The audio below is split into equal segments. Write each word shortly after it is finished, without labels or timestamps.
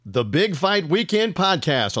The Big Fight Weekend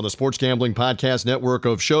podcast on the Sports Gambling Podcast Network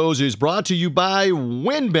of shows is brought to you by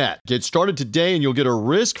WynnBET. Get started today and you'll get a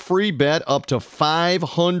risk-free bet up to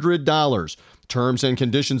 $500. Terms and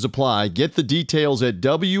conditions apply. Get the details at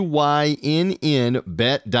wynnbet.com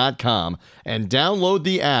and download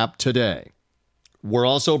the app today. We're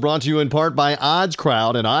also brought to you in part by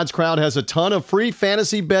OddsCrowd, and OddsCrowd has a ton of free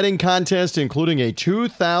fantasy betting contests, including a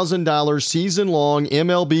 $2,000 season-long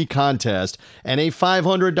MLB contest and a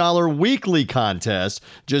 $500 weekly contest.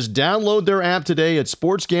 Just download their app today at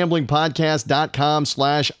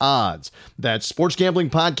sportsgamblingpodcast.com/odds. That's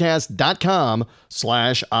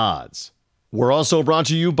sportsgamblingpodcast.com/odds. We're also brought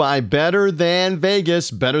to you by Better Than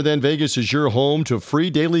Vegas. Better Than Vegas is your home to free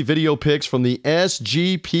daily video picks from the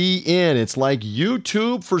SGPN. It's like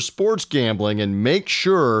YouTube for sports gambling, and make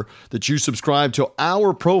sure that you subscribe to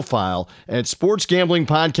our profile at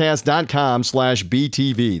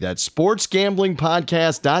sportsgamblingpodcast.com/BTV. That's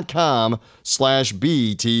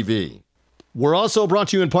sportsgamblingpodcast.com/BTV. We're also brought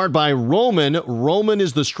to you in part by Roman. Roman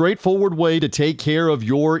is the straightforward way to take care of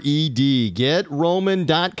your ED.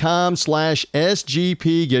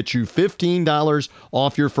 GetRoman.com/SGP. Get you $15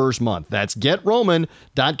 off your first month. That's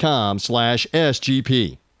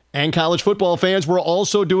GetRoman.com/SGP. And college football fans, we're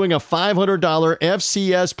also doing a $500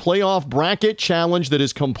 FCS playoff bracket challenge that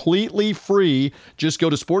is completely free. Just go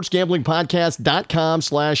to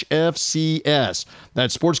sportsgamblingpodcast.com/FCS.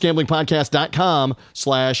 That's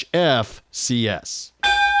sportsgamblingpodcast.com/FCS.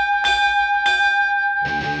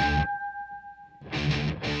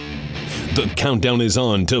 The countdown is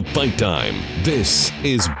on to fight time. This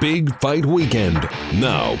is Big Fight Weekend.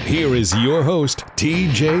 Now, here is your host,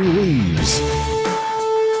 TJ Reeves.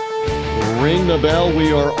 Ring the bell.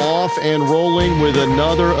 We are off and rolling with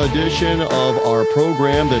another edition of our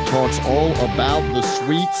program that talks all about the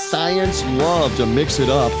sweet science. Love to mix it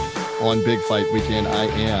up on Big Fight Weekend. I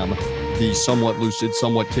am the somewhat lucid,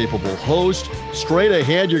 somewhat capable host. Straight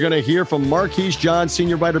ahead, you're going to hear from Marquise John,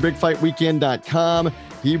 senior writer, BigFightWeekend.com.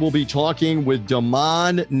 He will be talking with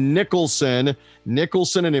Damon Nicholson.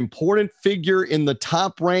 Nicholson, an important figure in the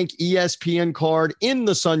top-ranked ESPN card in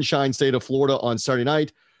the Sunshine State of Florida on Saturday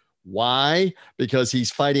night. Why? Because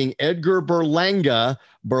he's fighting Edgar Berlanga.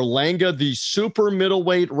 Berlanga, the super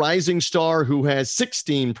middleweight rising star who has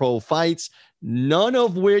 16 pro fights, none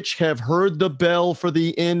of which have heard the bell for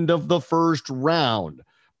the end of the first round.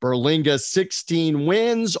 Berlanga, 16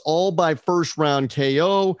 wins, all by first round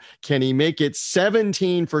KO. Can he make it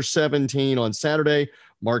 17 for 17 on Saturday?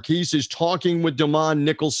 Marquise is talking with Damon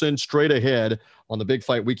Nicholson straight ahead on the Big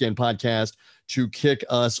Fight Weekend podcast to kick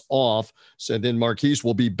us off. So then Marquise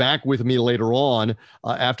will be back with me later on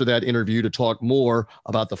after that interview to talk more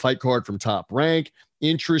about the fight card from Top Rank.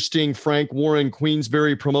 Interesting Frank Warren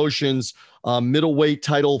Queensberry Promotions middleweight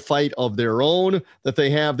title fight of their own that they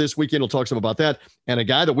have this weekend. We'll talk some about that. And a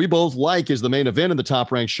guy that we both like is the main event in the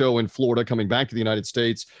Top Rank show in Florida, coming back to the United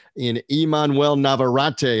States, in Emmanuel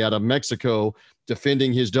Navarrete out of Mexico,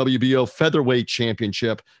 defending his WBO featherweight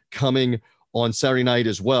championship, coming on Saturday night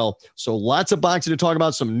as well. So lots of boxing to talk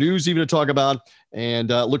about, some news even to talk about, and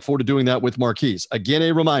look forward to doing that with Marquise. Again,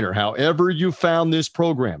 a reminder, however you found this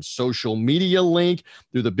program, social media link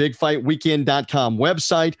through the BigFightWeekend.com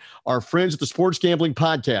website. Our friends at the Sports Gambling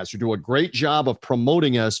Podcast who do a great job of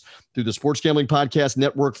promoting us through the Sports Gambling Podcast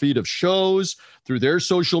network feed of shows, through their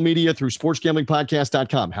social media, through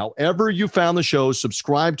sportsgamblingpodcast.com. However you found the show,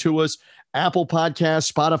 subscribe to us. Apple Podcasts,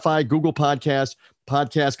 Spotify, Google Podcasts.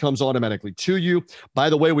 Podcast comes automatically to you. By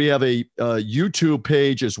the way, we have a YouTube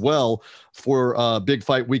page as well for Big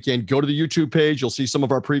Fight Weekend. Go to the YouTube page. You'll see some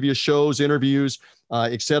of our previous shows, interviews,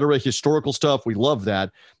 etc., historical stuff. We love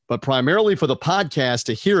that. But primarily for the podcast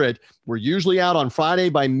to hear it, we're usually out on Friday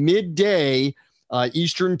by midday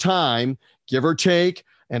Eastern time, give or take.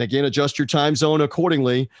 And again, adjust your time zone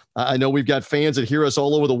accordingly. I know we've got fans that hear us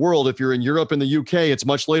all over the world. If you're in Europe and the UK, it's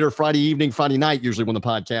much later Friday evening, Friday night, usually when the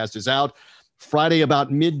podcast is out. Friday about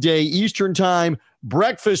midday Eastern time,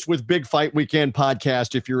 breakfast with Big Fight Weekend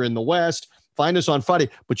podcast if you're in the West. Find us on Friday,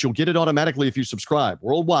 but you'll get it automatically if you subscribe.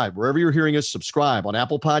 Worldwide, wherever you're hearing us, subscribe on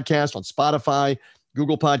Apple Podcasts, on Spotify,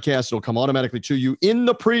 Google Podcasts. It'll come automatically to you in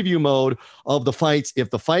the preview mode of the fights.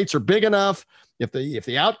 If the fights are big enough, if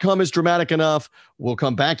the outcome is dramatic enough, we'll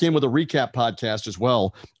come back in with a recap podcast as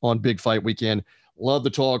well on Big Fight Weekend. Love to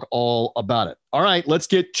talk all about it. All right, let's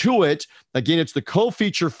get to it. Again, it's the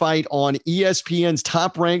co-feature fight on ESPN's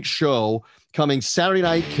Top Rank show coming Saturday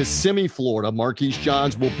night, Kissimmee, Florida. Marquise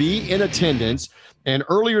Johns will be in attendance. And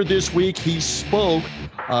earlier this week, he spoke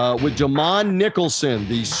with Damon Nicholson,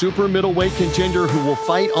 the super middleweight contender who will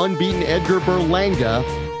fight unbeaten Edgar Berlanga.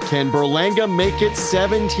 Can Berlanga make it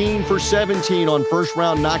 17 for 17 on first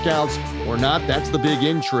round knockouts or not? That's the big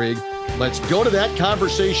intrigue. Let's go to that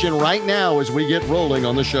conversation right now as we get rolling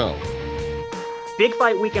on the show. Big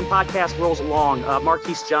Fight Weekend podcast rolls along.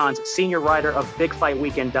 Marquise Johns, senior writer of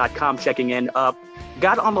BigFightWeekend.com, checking in.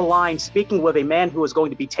 Got on the line speaking with a man who is going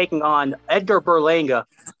to be taking on Edgar Berlanga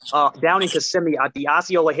down in Kissimmee at the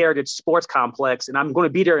Osceola Heritage Sports Complex. And I'm going to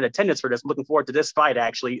be there in attendance for this. I'm looking forward to this fight,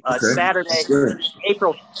 actually. Saturday,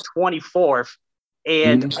 April 24th,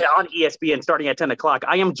 and on ESPN starting at 10 o'clock.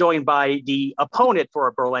 I am joined by the opponent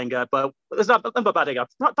for Berlanga, but it's not about to go.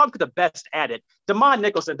 Talk to the best at it. Damon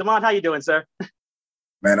Nicholson. Damon, how you doing, sir?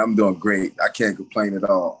 Man, I'm doing great. I can't complain at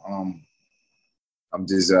all. I'm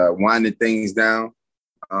just winding things down.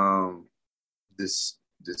 Just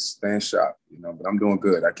staying sharp, but I'm doing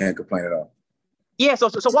good. I can't complain at all. Yeah, so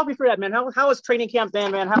walk me through that, man. How has training camp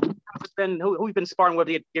been, man? How's it been? Who you been sparring with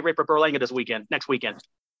to get ready for Berlanga next weekend?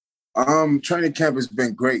 Training camp has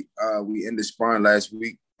been great. We ended sparring last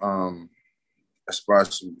week. I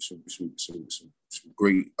sparred some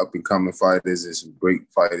great up and coming fighters and some great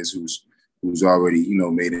fighters who's already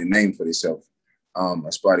made a name for themselves. I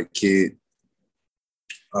sparred a kid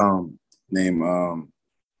named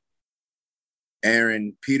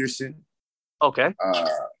Aaron Peterson. Okay. I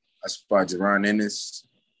sparred Jaron Ennis.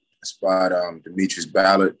 I sparred Demetrius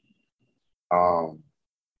Ballard.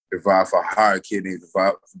 Devar Fahar, kid named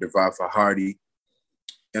Devar Fahardy.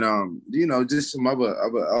 And just some other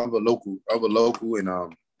local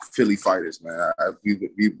and Philly fighters, man.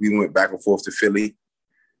 We went back and forth to Philly.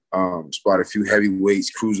 Sparred a few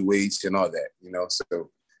heavyweights, cruiserweights, and all that, So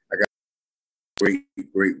I got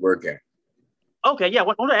great work in. Okay, yeah, I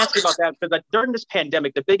want to ask you about that because during this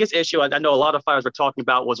pandemic, the biggest issue I know a lot of fighters were talking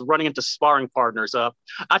about was running into sparring partners. I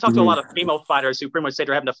talked to a lot of female fighters who pretty much say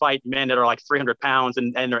they're having to fight men that are like 300 pounds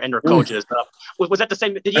and their coaches. Was that the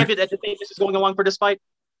same? Did you have the same issues going along for this fight?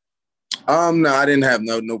 No, I didn't have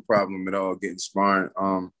no problem at all getting sparring.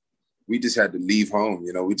 We just had to leave home.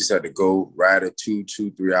 We just had to go ride a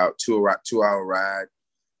 2-hour ride.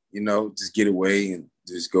 Just get away and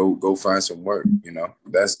just go find some work.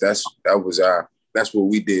 That's what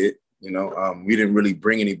we did. We didn't really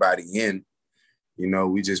bring anybody in.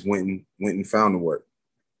 We just went and found the work.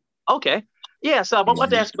 Okay. Yeah, so I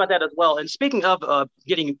wanted to ask you about that as well. And speaking of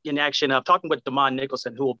getting in action, talking with Damon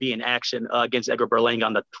Nicholson, who will be in action against Edgar Berlanga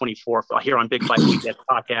on the 24th here on Big Fight Weekend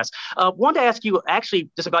podcast. Wanted to ask you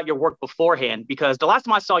actually just about your work beforehand, because the last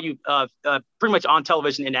time I saw you pretty much on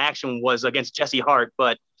television in action was against Jesse Hart,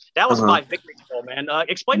 but that was 5 victories ago, man.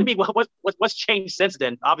 Explain to me what's changed since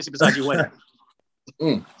then, obviously besides you winning.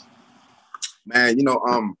 Man,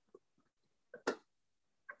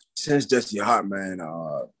 since Jesse Hart, man,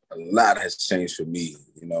 a lot has changed for me,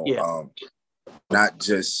 not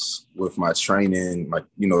just with my training, my,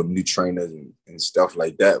 new trainers and stuff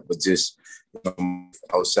like that, but just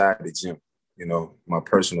outside the gym, my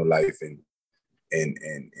personal life and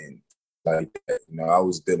like that. I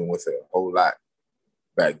was dealing with a whole lot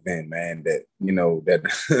back then, man, that,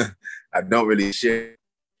 that I don't really share,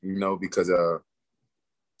 because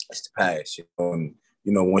it's the past, and,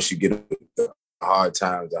 once you get the hard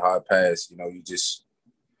times, the hard past,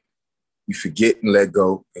 you forget and let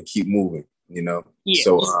go and keep moving, Yeah.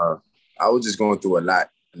 So I was just going through a lot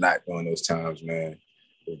during those times, man.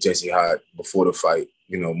 With Jesse Hart before the fight,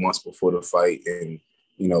 months before the fight. And,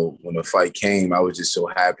 when the fight came, I was just so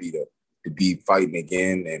happy to be fighting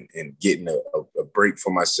again and getting a break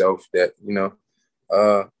for myself that,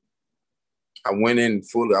 I went in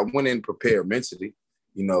prepared mentally.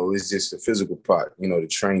 It's just the physical part, the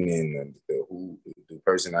training and the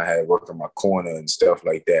person I had working my corner and stuff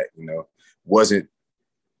like that, wasn't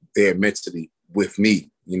there mentally with me,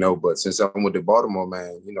 but since I'm with the Baltimore,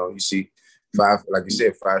 man, you see 5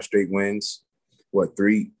 straight wins,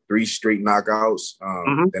 3 straight knockouts,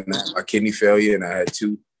 then I had my kidney failure and I had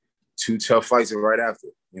two tough fights right after,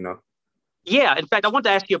 Yeah, in fact, I wanted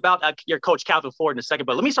to ask you about your coach, Calvin Ford, in a second,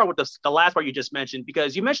 but let me start with the last part you just mentioned,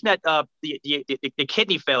 because you mentioned that the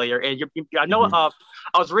kidney failure, and I know I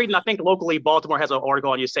was reading, I think locally Baltimore has an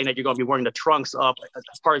article on you saying that you're going to be wearing the trunks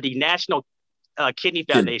as part of the National Kidney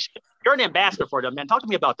Foundation. You're an ambassador for them, man. Talk to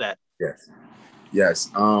me about that. Yes.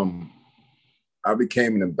 I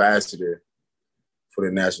became an ambassador for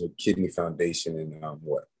the National Kidney Foundation in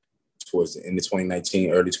towards the end of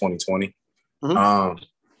 2019, early 2020.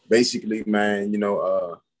 Basically, man,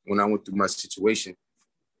 when I went through my situation,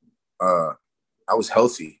 I was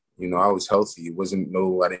healthy. I was healthy. It wasn't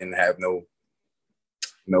I didn't have no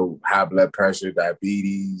high blood pressure,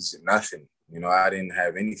 diabetes, nothing. I didn't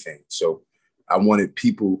have anything. So I wanted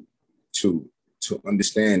people to to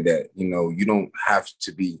understand that, you know, you don't have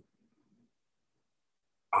to be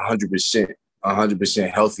 100%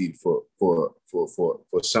 healthy for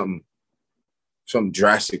something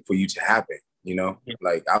drastic for you to happen. You know,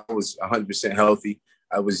 like I was 100% healthy.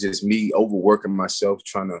 I was just me overworking myself,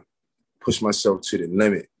 trying to push myself to the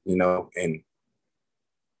limit, you know, and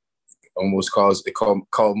almost caused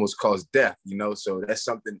death, you know. So that's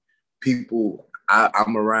something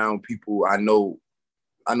I'm around people I know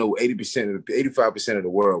 80%, 85% of the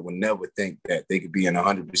world would never think that they could be in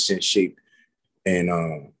 100% shape and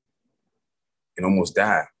almost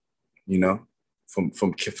die, you know,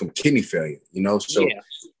 from kidney failure, you know. So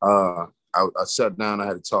I sat down. I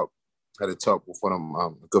had to talk with one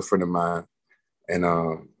of a good friend of mine, and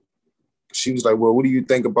she was like, "Well, what do you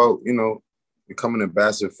think about, you know, becoming an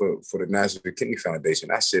ambassador for the National Kidney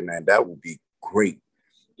Foundation?" I said, "Man, that would be great.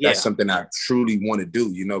 That's something I truly want to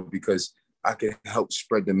do, you know, because I can help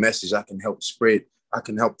spread the message. I can help spread,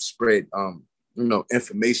 you know,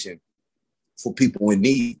 information for people in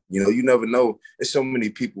need. You know, you never know. There's so many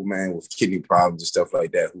people, man, with kidney problems and stuff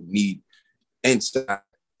like that who need inside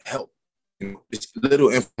help. You know, it's little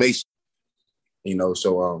information, you know.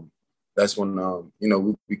 So that's when you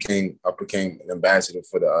know, I became an ambassador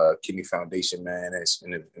for the Kidney Foundation, man.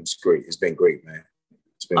 It's great. It's been great, man.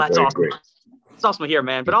 It's been very awesome. great. It's awesome to hear,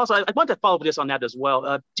 man. But also, I wanted to follow up this on that as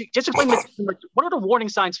well. Just explain what are the warning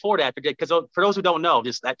signs for that? Because for those who don't know,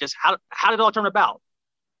 just how did it all turn about?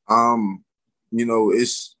 You know,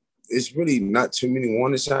 it's really not too many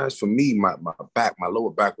warning signs for me. My lower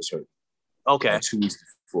back was hurting. Okay. Like 2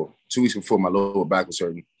 weeks before, my lower back was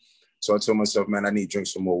hurting. So I told myself, man, I need to drink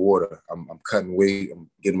some more water. I'm cutting weight. I'm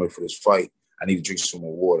getting ready for this fight. I need to drink some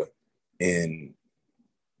more water. And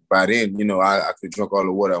by then, you know, I could drink all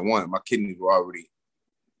the water I wanted. My kidneys were already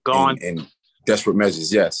gone. In desperate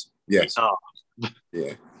measures. Yes. Oh.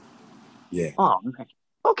 Yeah. Oh, man.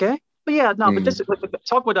 Okay. But yeah, no, but this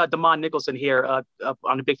talk with Damon Nicholson here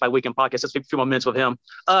on the Big Fight Weekend podcast. Let's take a few more minutes with him.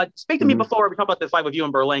 Speak to me before we talk about the fight with you in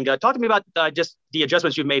Berlin. Talk to me about just the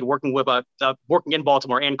adjustments you've made working in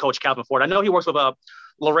Baltimore and Coach Calvin Ford. I know he works with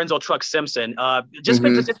Lorenzo Truck Simpson. Just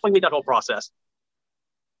explain me that whole process.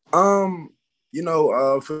 You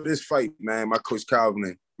know, for this fight, man, my coach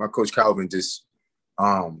Calvin just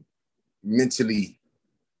mentally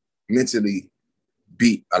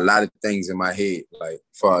beat a lot of things in my head, like as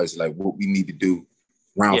far as like what we need to do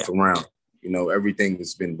round for round. You know, everything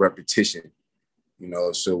has been repetition, you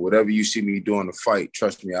know, so whatever you see me doing the fight,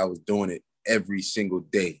 trust me, I was doing it every single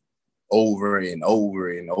day, over and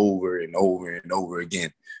over and over and over and over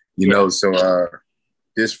again, you know. So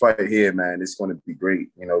this fight here, man, it's going to be great,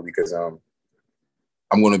 you know, because I'm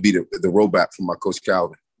going to be the robot for my coach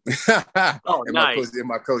Calvin. Oh, and nice.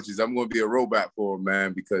 my coaches, I'm going to be a robot for them,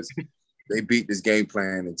 man, because they beat this game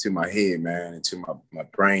plan into my head, man, into my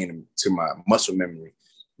brain, and to my muscle memory,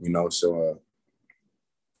 you know. So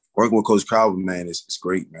working with Coach Calvin, man, it's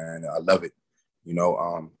great, man. I love it. You know,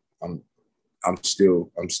 I'm still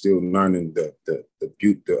learning the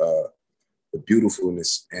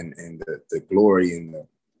beautifulness and the glory and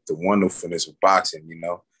the wonderfulness of boxing. You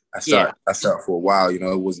know, I thought for a while, you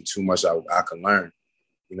know, it wasn't too much I could learn,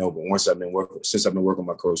 you know. But since I've been working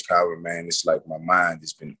with my Coach Calvin, man, it's like my mind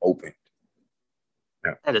has been open.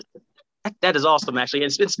 Yeah. That is awesome, actually.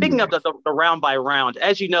 And speaking of the round by round,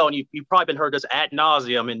 as you know, and you've probably been heard this ad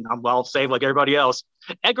nauseum, and I'll say like everybody else,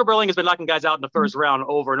 Edgar Berlin has been knocking guys out in the first round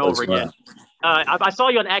over and over again. I saw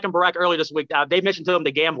you on Akin Barak earlier this week. They mentioned to him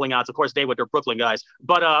the gambling odds. Of course, they with their Brooklyn guys.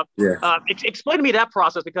 But explain to me that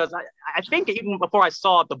process, because I think even before I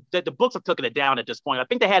saw it, the books have taken it down at this point. I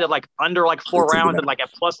think they had it like under like 4 rounds and like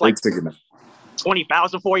at plus like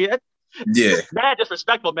 20,000 for you. Yeah. Mad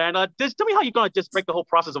disrespectful, man. Just tell me how you're going to just break the whole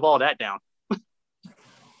process of all that down.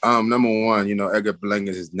 Number one, you know, Edgar Berlin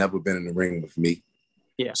has never been in the ring with me.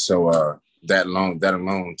 Yeah. So that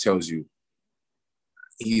alone tells you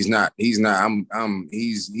he's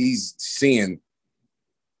seeing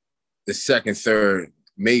the second, third,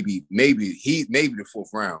 maybe the fourth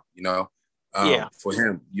round, you know, for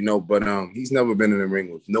him, you know, but he's never been in the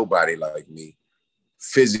ring with nobody like me,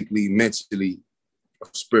 physically, mentally,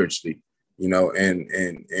 spiritually, you know, and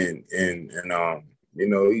you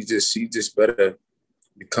know, he just better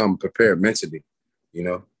become prepared mentally, you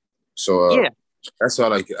know. So that's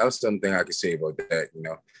something I can say about that, you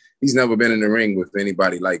know. He's never been in the ring with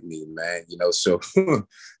anybody like me, man, you know. So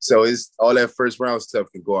so it's all that first round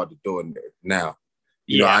stuff can go out the door now.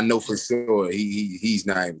 You know, I know for sure he's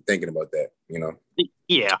not even thinking about that, you know.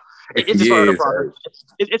 Yeah. It's just part of the problem.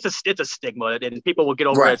 It's a stigma, and people will get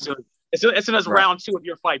over it as soon as round 2 of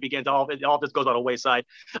your fight begins. All this goes on the wayside.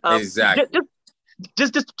 Exactly.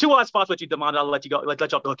 Just two last spots with you, Damon. I'll let you go. Let you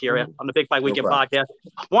off the hook here on the Big Fight Weekend podcast.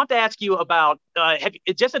 I want to ask you about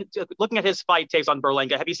looking at his fight tapes on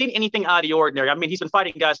Berlanga. Have you seen anything out of the ordinary? I mean, he's been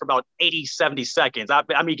fighting guys for about 80, 70 seconds. I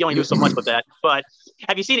mean, you can only do so much with that. But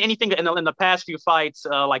have you seen anything in the past few fights,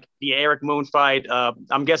 like the Eric Moon fight?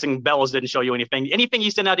 I'm guessing Bellows didn't show you anything. Anything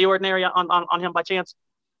you've seen out of the ordinary on him by chance?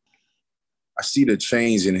 I see the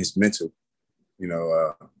change in his mental.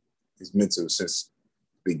 His mental since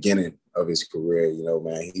the beginning of his career,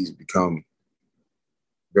 man, he's become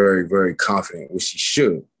very, very confident, which he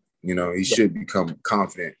should. He should become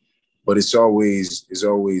confident, but it's always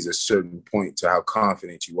a certain point to how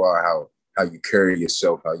confident you are, how you carry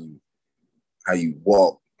yourself, how you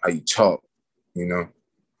walk, how you talk.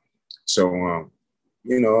 So I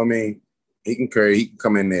mean, he can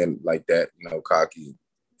come in there like that, cocky,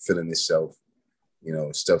 feeling himself,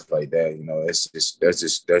 stuff like that.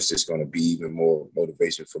 That's just going to be even more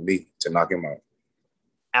motivation for me to knock him out.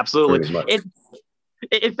 Absolutely.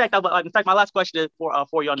 In fact, my last question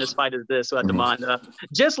for you on this fight is this, Damon.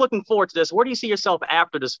 Just looking forward to this. Where do you see yourself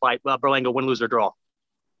after this fight, Berlanga, win, lose, or draw?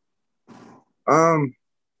 After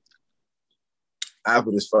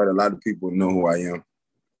this fight, a lot of people know who I am.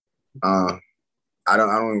 I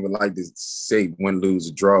don't even like to say win,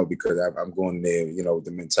 lose, or draw because I'm going there, with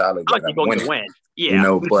the mentality that I'm going to win.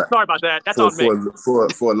 Yeah, but sorry about that. That's on me. For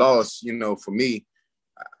a loss, for me,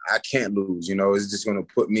 I can't lose. It's going to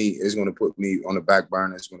put me on the back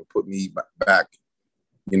burner. It's going to put me back.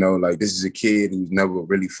 Like this is a kid who's never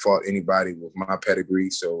really fought anybody with my pedigree,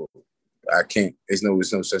 so I can't. There's no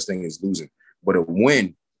such thing as losing. But a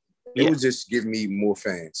win, it would just give me more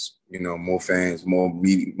fans. More fans, more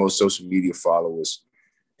media, more social media followers,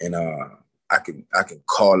 and I can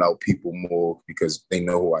call out people more because they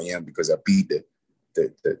know who I am because I beat the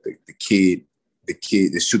kid, the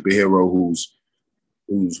superhero who's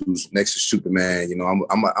next to Superman. I'm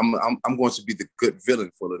going to be the good villain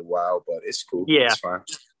for a little while, but it's cool. Yeah, it's fine.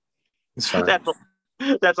 It's fine.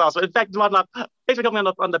 That's awesome. In fact, thanks for coming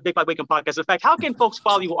on the Big Fight Weekend podcast. In fact, how can folks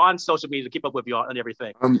follow you on social media to keep up with you and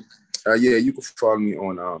everything? You can follow me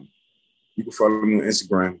on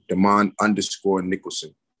Instagram,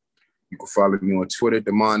 Damon_Nicholson. You can follow me on Twitter,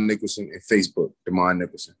 Damon Nicholson, and Facebook, Damon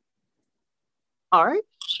Nicholson. All right.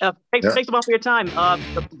 Thanks a lot for your time.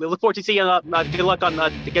 We look forward to seeing you. Good luck on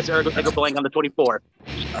against Edgar Berlanga on the 24th.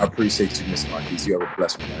 I appreciate you, Mr. Marquis. You have a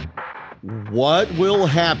blessed one, man. What will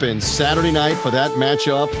happen Saturday night for that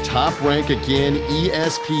matchup? Top Rank again.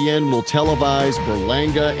 ESPN will televise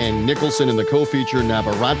Berlanga and Nicholson in the co-feature.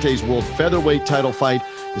 Navarrete's World Featherweight title fight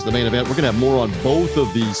is the main event. We're going to have more on both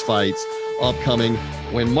of these fights upcoming.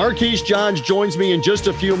 When Marquise Johns joins me in just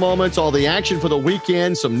a few moments, all the action for the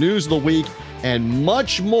weekend, some news of the week, and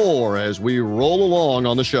much more as we roll along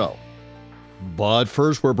on the show. But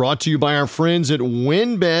first, we're brought to you by our friends at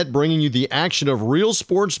WynnBET, bringing you the action of real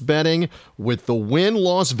sports betting with the Wynn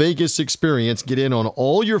Las Vegas experience. Get in on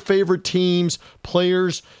all your favorite teams,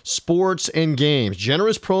 players, sports, and games.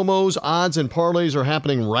 Generous promos, odds, and parlays are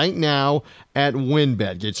happening right now at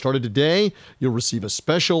WynnBET. Get started today. You'll receive a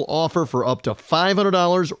special offer for up to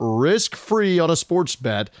 $500 risk-free on a sports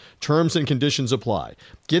bet. Terms and conditions apply.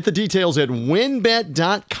 Get the details at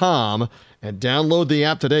wynnbet.com and download the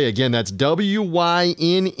app today. Again, that's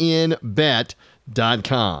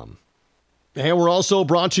WYNNBet.com. And we're also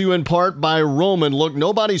brought to you in part by Roman. Look,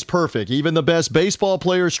 nobody's perfect. Even the best baseball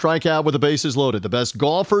players strike out with the bases loaded. The best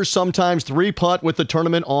golfers sometimes three-putt with the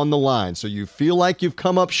tournament on the line. So you feel like you've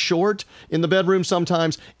come up short in the bedroom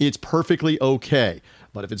sometimes, it's perfectly okay.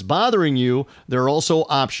 But if it's bothering you, there are also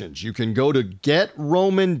options. You can go to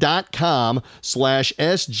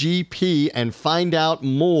GetRoman.com/SGP and find out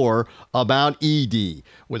more about ED.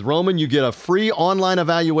 With Roman, you get a free online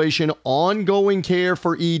evaluation, ongoing care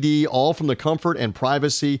for ED, all from the comfort and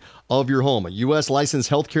privacy of your home. A U.S. licensed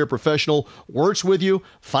healthcare professional works with you,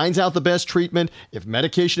 finds out the best treatment. If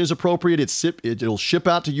medication is appropriate, it'll ship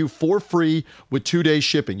out to you for free with 2-day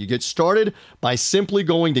shipping. You get started by simply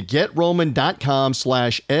going to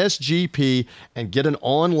GetRoman.com/SGP and get an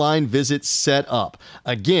online visit set up.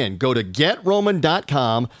 Again, go to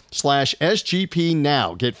GetRoman.com/SGP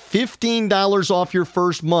now. Get $15 off your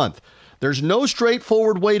first month. There's no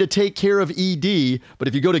straightforward way to take care of ED, but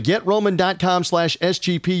if you go to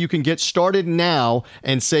GetRoman.com/SGP, you can get started now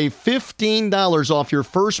and save $15 off your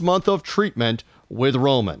first month of treatment with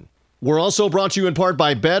Roman. We're also brought to you in part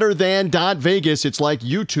by Better Than Vegas. It's like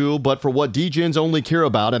YouTube, but for what DGens only care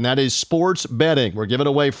about, and that is sports betting. We're giving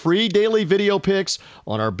away free daily video picks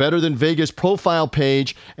on our Better Than Vegas profile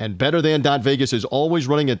page, and Better Than Vegas is always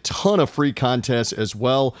running a ton of free contests as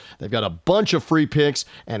well. They've got a bunch of free picks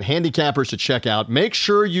and handicappers to check out. Make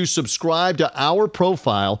sure you subscribe to our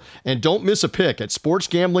profile and don't miss a pick at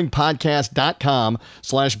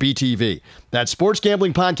sportsgamblingpodcast.com/BTV. That's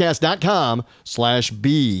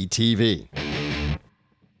sportsgamblingpodcast.com/BTV.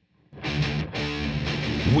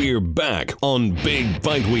 We're back on Big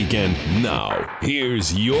Fight Weekend. Now,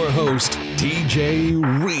 here's your host, TJ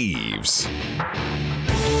Reeves.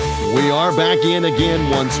 We are back in again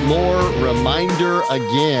once more. Reminder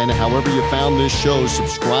again, however you found this show,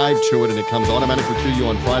 subscribe to it, and it comes automatically to you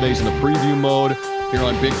on Fridays in the preview mode here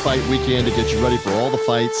on Big Fight Weekend to get you ready for all the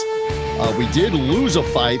fights. We did lose a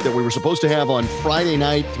fight that we were supposed to have on Friday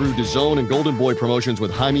night through DAZN and Golden Boy Promotions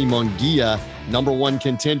with Jaime Munguia, number one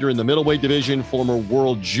contender in the middleweight division, former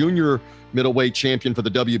world junior middleweight champion for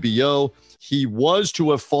the WBO. He was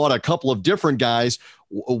to have fought a couple of different guys.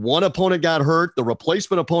 One opponent got hurt. The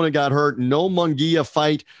replacement opponent got hurt. No Munguia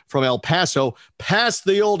fight from El Paso. Past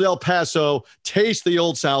the old El Paso, taste the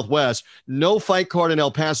old Southwest. No fight card in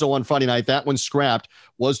El Paso on Friday night. That one's scrapped.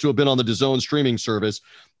 Was to have been on the DAZN streaming service.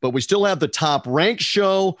 But we still have the Top Rank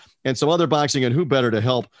show and some other boxing, and who better to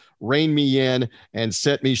help rein me in and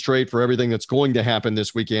set me straight for everything that's going to happen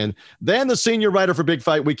this weekend than the senior writer for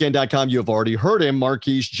BigFightWeekend.com. You have already heard him,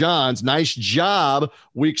 Marquise Johns. Nice job,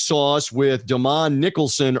 Weak Sauce, with Damon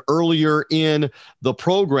Nicholson earlier in the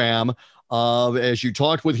program. As you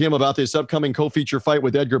talked with him about this upcoming co-feature fight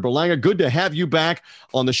with Edgar Berlanga. Good to have you back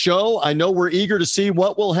on the show. I know we're eager to see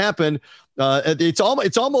what will happen. It's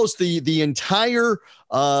almost the entire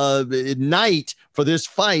night for this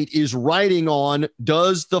fight is riding on,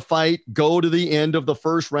 does the fight go to the end of the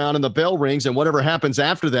first round and the bell rings, and whatever happens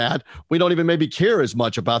after that, we don't even maybe care as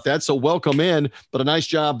much about that. So welcome in, but a nice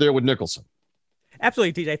job there with Nicholson.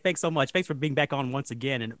 Absolutely, TJ. Thanks so much. Thanks for being back on once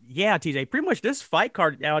again. And yeah, TJ, pretty much this fight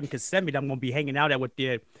card out in Kissimmee that I'm going to be hanging out at with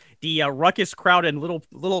the ruckus crowd in little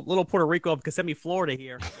Puerto Rico of Kissimmee, Florida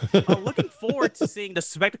here. Looking forward to seeing the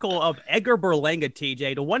spectacle of Edgar Berlanga,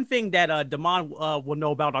 TJ. The one thing that Damon will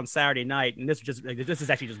know about on Saturday night, and this is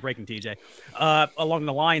actually just breaking, TJ, along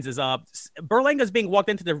the lines is Berlanga's being walked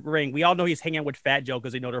into the ring. We all know he's hanging out with Fat Joe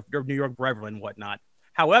because they know they're New York brethren and whatnot.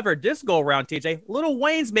 However, this go around, TJ, Lil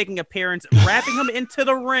Wayne's making an appearance, wrapping him into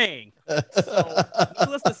the ring. So,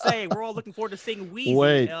 needless to say, we're all looking forward to seeing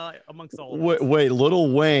Weezy amongst all of us. Wait,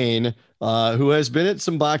 Lil Wayne, who has been at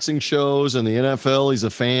some boxing shows and the NFL, he's a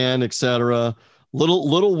fan, etc.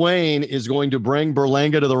 Little Wayne is going to bring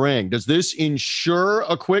Berlanga to the ring. Does this ensure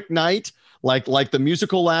a quick night? Like the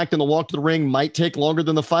musical act and the walk to the ring might take longer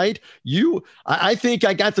than the fight? I think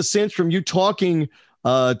I got the sense from you talking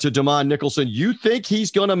to Damon Nicholson, you think he's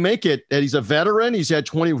going to make it, and he's a veteran. He's had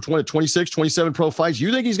 26, 27 pro fights.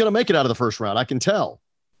 You think he's going to make it out of the first round? I can tell.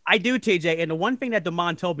 I do, TJ. And the one thing that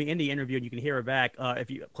Damon told me in the interview, and you can hear it back if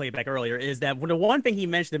you play it back earlier, is that the one thing he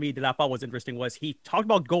mentioned to me that I thought was interesting was he talked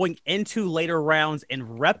about going into later rounds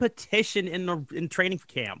and repetition in training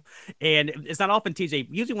camp. And it's not often, TJ,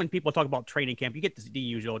 usually when people talk about training camp, you get the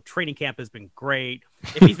usual training camp has been great.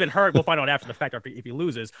 If he's been hurt, we'll find out after the fact if he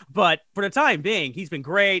loses. But for the time being, he's been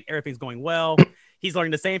great. Everything's going well. He's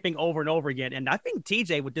learning the same thing over and over again. And I think,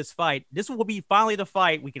 TJ, with this fight, this will be finally the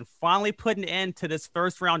fight. We can finally put an end to this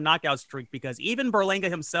first round knockout streak, because even Berlanga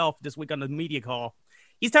himself this week on the media call,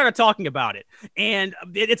 he started talking about it. And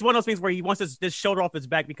it's one of those things where he wants this shoulder off his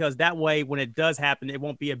back, because that way, when it does happen, it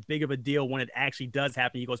won't be a big of a deal when it actually does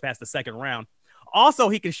happen. He goes past the second round. Also,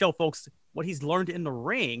 he can show folks what he's learned in the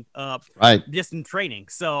ring, right, just in training.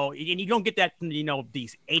 So, and you don't get that,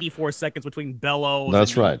 these 84 seconds between Bellows.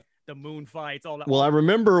 That's right. The moon fights, all that. Well, I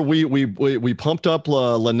remember we pumped up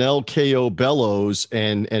Linnell KO Bellows,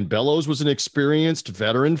 and Bellows was an experienced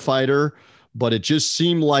veteran fighter, but it just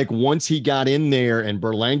seemed like once he got in there, and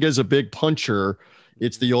Berlanga's a big puncher.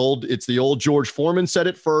 It's the old George Foreman said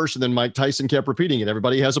it first, and then Mike Tyson kept repeating it.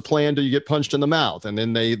 Everybody has a plan till you get punched in the mouth, and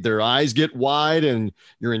then their eyes get wide, and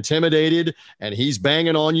you're intimidated, and he's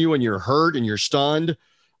banging on you, and you're hurt, and you're stunned.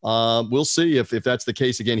 We'll see if that's the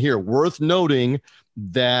case again here. Worth noting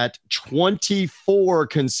that 24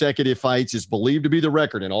 consecutive fights is believed to be the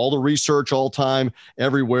record in all the research, all time,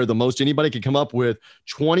 everywhere. The most anybody could come up with.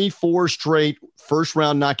 24 straight first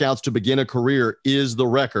round knockouts to begin a career is the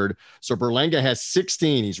record. So Berlanga has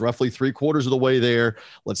 16. He's roughly 3/4 of the way there.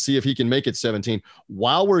 Let's see if he can make it 17.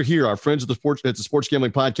 While we're here, our friends at the Sports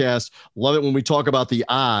Gambling Podcast love it when we talk about the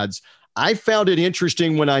odds. I found it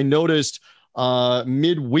interesting when I noticed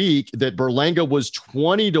midweek that Berlanga was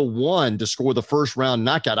 20-1 to score the first round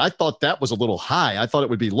knockout. I thought that was a little high. I thought it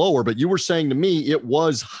would be lower, but you were saying to me it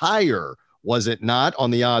was higher, was it not,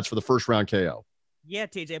 on the odds for the first round KO? Yeah,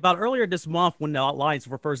 TJ, about earlier this month when the lines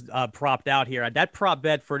were first propped out here, that prop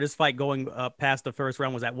bet for this fight going past the first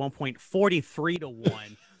round was at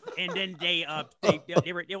 1.43-1. And then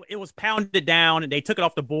it was pounded down and they took it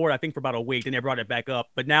off the board, I think, for about a week. Then they brought it back up.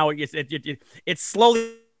 But now it's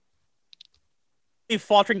slowly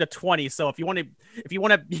faltering to 20. So if you want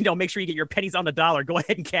to, make sure you get your pennies on the dollar, go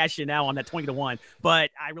ahead and cash in now on that 20-1. But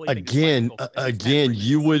I really think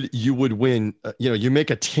you would win. You make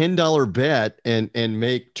a $10 bet and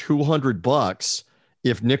make $200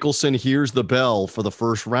 if Nicholson hears the bell for the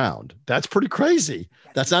first round. That's pretty crazy.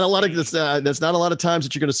 That's not a lot of times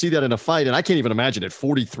that you're going to see that in a fight. And I can't even imagine it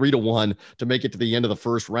 43-1 to make it to the end of the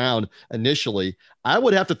first round initially. I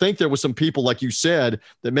would have to think there was some people, like you said,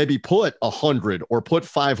 that maybe put 100 or put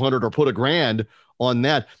 500 or put $1,000 on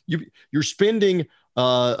that. You're spending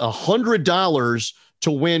 $100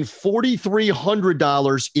 to win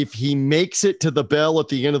 $4,300 if he makes it to the bell at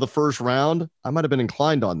the end of the first round. I might've been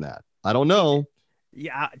inclined on that. I don't know.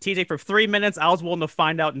 Yeah, TJ, for 3 minutes, I was willing to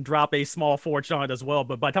find out and drop a small fortune on it as well.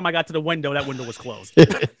 But by the time I got to the window, that window was closed.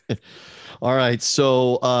 All right.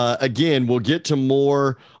 So, again, we'll get to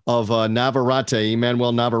more of Navarrete,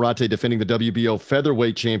 Emmanuel Navarrete, defending the WBO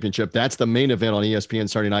Featherweight Championship. That's the main event on ESPN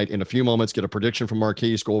Saturday night. In a few moments, get a prediction from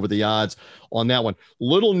Marquise, go over the odds on that one.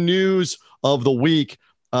 Little news of the week,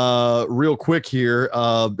 real quick here.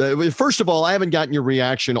 First of all, I haven't gotten your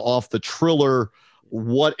reaction off the Triller,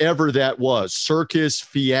 whatever that was, circus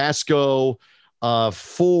fiasco,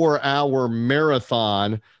 4-hour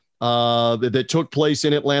marathon that took place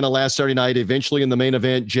in Atlanta last Saturday night. Eventually in the main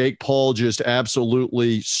event, Jake Paul just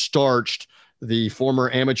absolutely starched the former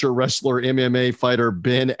amateur wrestler, MMA fighter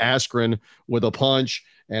Ben Askren with a punch,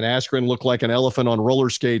 and Askren looked like an elephant on roller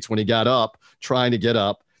skates when he got up, trying to get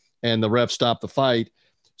up, and the ref stopped the fight.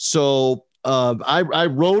 So I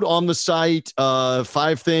wrote on the site 5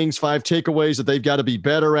 takeaways that they've got to be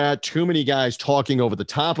better at. Too many guys talking over the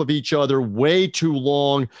top of each other, way too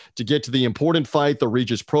long to get to the important fight, the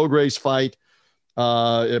Regis Prograis fight.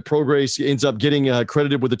 Prograis ends up getting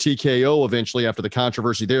credited with the TKO eventually after the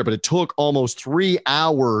controversy there, but it took almost 3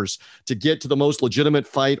 hours to get to the most legitimate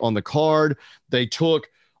fight on the card. They took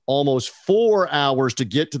almost 4 hours to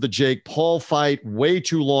get to the Jake Paul fight, way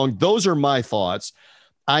too long. Those are my thoughts.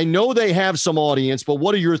 I know they have some audience, but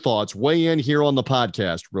what are your thoughts? Weigh in here on the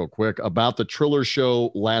podcast real quick about the Triller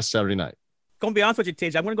show last Saturday night. Gonna be honest with you,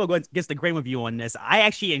 Tage. I'm gonna go against the grain with you on this. I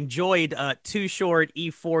actually enjoyed Too Short,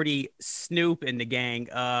 E40, Snoop, and the gang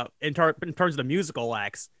in terms of the musical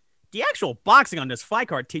acts. The actual boxing on this fight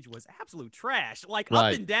card, TJ, was absolute trash. Like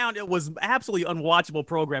right. Up and down, it was absolutely unwatchable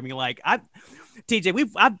programming. Like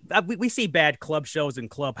TJ, we see bad club shows and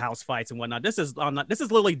clubhouse fights and whatnot. This is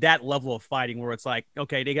literally that level of fighting where it's like,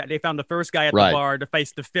 okay, they found the first guy at the bar to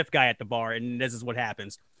face the fifth guy at the bar, and this is what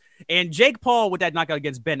happens. And Jake Paul with that knockout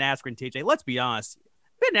against Ben Askren, TJ. Let's be honest.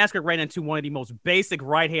 Ben Askren ran into one of the most basic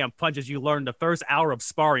right-hand punches you learned the first hour of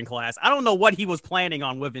sparring class. I don't know what he was planning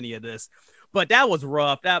on with any of this, but that was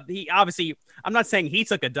rough. He obviously, I'm not saying he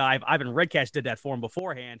took a dive. Ivan Redcash did that for him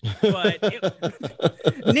beforehand. But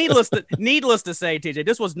needless to say, TJ,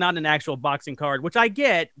 this was not an actual boxing card, which I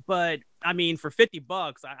get. But I mean, for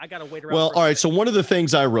 $50, I got to wait around. Well, all right. So one of the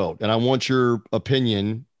things I wrote, and I want your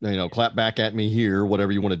opinion, clap back at me here,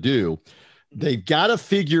 whatever you want to do. They've got to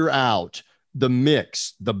figure out the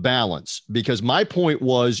mix, the balance, because my point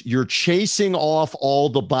was you're chasing off all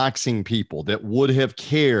the boxing people that would have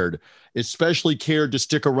cared, especially cared to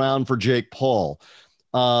stick around for Jake Paul.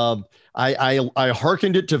 I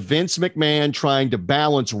hearkened it to Vince McMahon trying to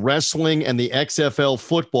balance wrestling and the XFL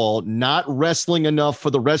football, not wrestling enough for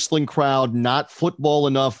the wrestling crowd, not football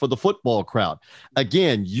enough for the football crowd.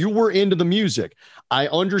 Again, you were into the music. I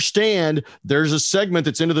understand there's a segment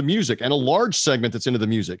that's into the music and a large segment that's into the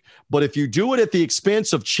music. But if you do it at the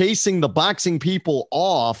expense of chasing the boxing people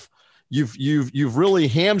off, you've really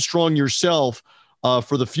hamstrung yourself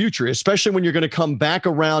for the future, especially when you're going to come back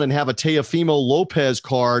around and have a Teofimo Lopez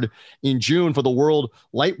card in June for the World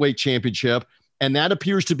Lightweight Championship. And that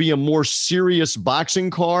appears to be a more serious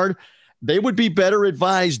boxing card. They would be better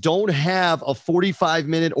advised, don't have a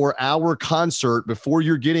 45-minute or hour concert before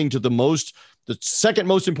you're getting to the second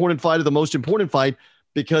most important fight of the most important fight,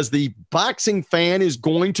 because the boxing fan is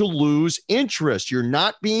going to lose interest. You're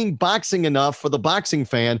not being boxing enough for the boxing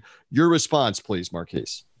fan. Your response, please,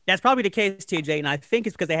 Marquise. That's probably the case, TJ, and I think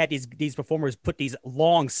it's because they had these performers put these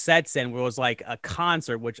long sets in where it was like a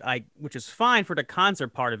concert, which is fine for the concert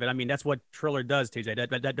part of it. I mean, that's what Triller does, TJ.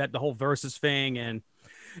 That the whole versus thing and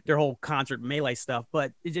their whole concert melee stuff.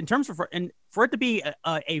 But in terms of for it to be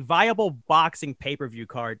a viable boxing pay-per-view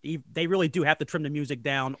card, they really do have to trim the music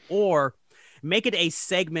down or make it a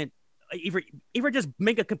segment. Either just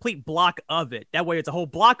make a complete block of it. That way it's a whole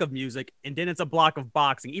block of music and then it's a block of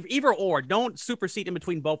boxing. Either or, don't supersede in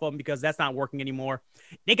between both of them because that's not working anymore.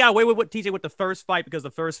 They got away with what TJ with the first fight because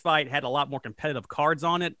the first fight had a lot more competitive cards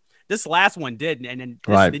on it. This last one did, and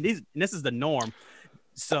this is the norm.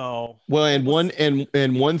 So well, and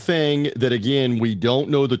one thing that again we don't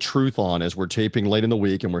know the truth on as we're taping late in the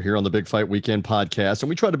week and we're here on the Big Fight Weekend podcast, and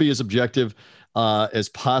we try to be as objective as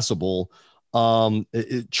possible.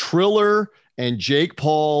 Triller and Jake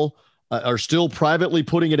Paul are still privately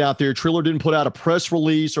putting it out there. Triller didn't put out a press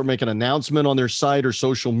release or make an announcement on their site or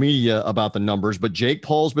social media about the numbers, but Jake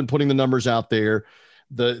Paul's been putting the numbers out there.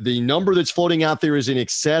 The number that's floating out there is in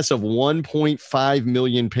excess of 1.5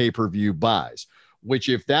 million pay-per-view buys, which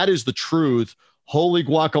if that is the truth, holy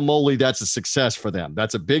guacamole, that's a success for them.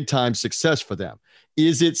 That's a big time success for them.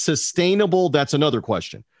 Is it sustainable? That's another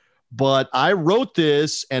question. But I wrote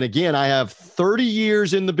this, and again, I have 30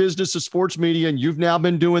 years in the business of sports media, and you've now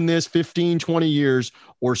been doing this 15, 20 years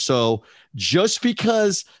or so. Just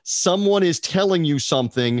because someone is telling you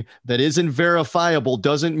something that isn't verifiable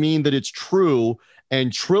doesn't mean that it's true.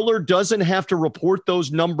 And Triller doesn't have to report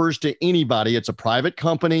those numbers to anybody. It's a private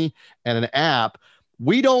company and an app.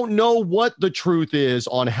 We don't know what the truth is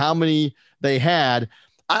on how many they had.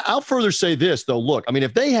 I'll further say this, though. Look, I mean,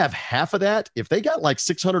 if they have half of that, if they got like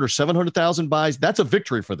 600 or 700,000 buys, that's a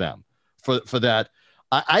victory for them for that.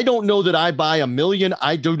 I don't know that I buy 1 million.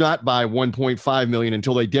 I do not buy 1.5 million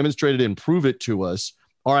until they demonstrate it and prove it to us.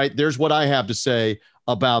 All right, there's what I have to say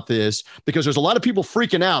about this, because there's a lot of people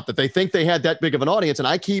freaking out that they think they had that big of an audience. And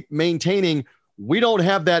I keep maintaining we don't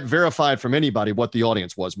have that verified from anybody what the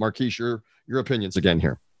audience was. Marquise, your opinions again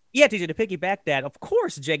here. Yeah, TJ, to piggyback that, of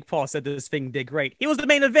course, Jake Paul said this thing did great. He was the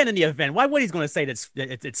main event in the event. Why would he going to say that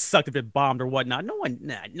it sucked if it bombed or whatnot? No one,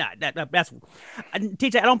 that's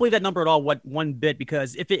TJ. I don't believe that number at all. One bit,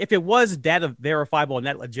 because if it was that verifiable and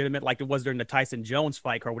that legitimate, like it was during the Tyson Jones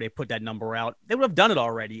fight card where they put that number out, they would have done it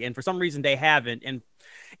already. And for some reason, they haven't. And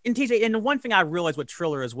TJ, and the one thing I realized with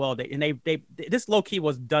Triller as well, this low key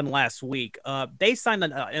was done last week. They signed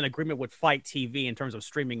an agreement with Fight TV in terms of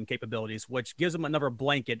streaming capabilities, which gives them another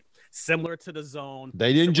blanket similar to the Zone.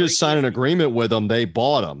 They didn't just sign an agreement with them; they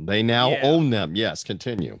bought them. They now own them. Yes,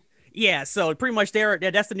 continue. Yeah, so pretty much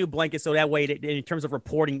that's the new blanket. So that way, in terms of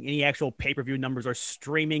reporting any actual pay-per-view numbers or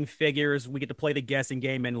streaming figures, we get to play the guessing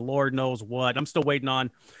game, and Lord knows what. I'm still waiting on.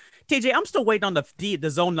 TJ, I'm still waiting on the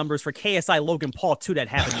Zone numbers for KSI Logan Paul 2 that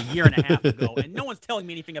happened a year and a half ago, and no one's telling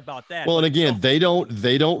me anything about that. Well, and again, they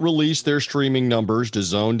don't release their streaming numbers.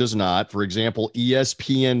 DAZN does not. For example,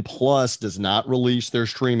 ESPN Plus does not release their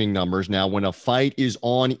streaming numbers. Now, when a fight is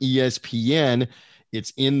on ESPN,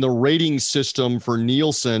 it's in the rating system for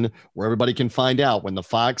Nielsen, where everybody can find out. When the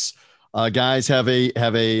Fox guys have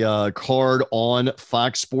a card on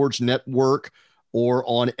Fox Sports Network or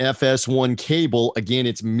on FS1 cable, again,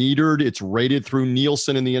 it's metered, it's rated through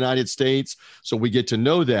Nielsen in the United States, so we get to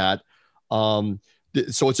know that.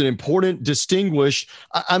 So it's an important distinguish.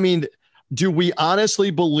 I mean, do we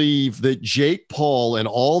honestly believe that Jake Paul and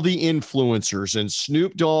all the influencers and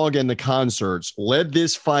Snoop Dogg and the concerts led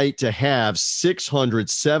this fight to have 600,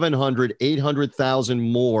 700, 800,000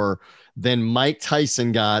 more than Mike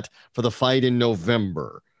Tyson got for the fight in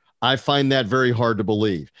November? I find that very hard to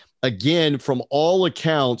believe. Again, from all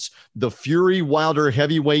accounts, the Fury Wilder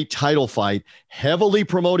heavyweight title fight, heavily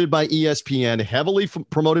promoted by ESPN, heavily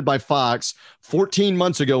promoted by Fox 14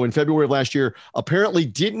 months ago in February of last year, apparently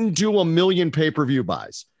didn't do 1 million pay-per-view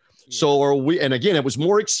buys. Yeah. So are we, and again, it was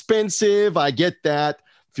more expensive. I get that.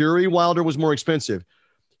 Fury Wilder was more expensive.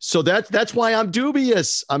 So that's why I'm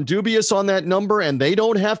dubious. I'm dubious on that number, and they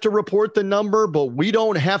don't have to report the number, but we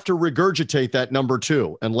don't have to regurgitate that number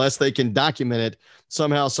too, unless they can document it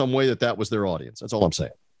somehow, some way that was their audience. That's all I'm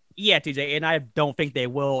saying. Yeah, TJ, and I don't think they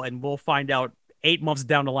will, and we'll find out 8 months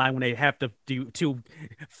down the line when they have to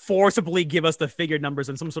forcibly give us the figure numbers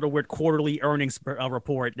and some sort of weird quarterly earnings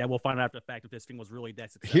report that we'll find out after the fact if this thing was really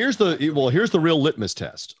that successful. Here's the real litmus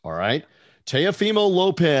test. All right. Teofimo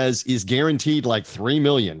Lopez is guaranteed like $3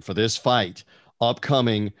 million for this fight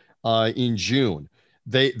upcoming in June.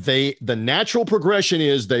 The natural progression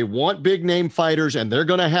is they want big name fighters, and they're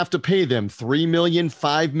going to have to pay them $3 million,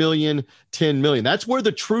 $5 million, $10 million. That's where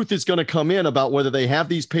the truth is going to come in about whether they have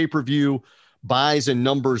these pay-per-view buys and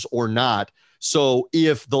numbers or not. So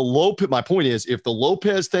if my point is, if the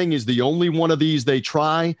Lopez thing is the only one of these they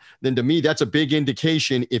try, then to me, that's a big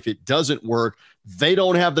indication. If it doesn't work, they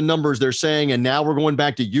don't have the numbers they're saying. And now we're going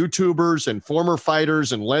back to YouTubers and former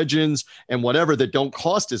fighters and legends and whatever that don't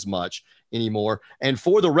cost as much anymore. And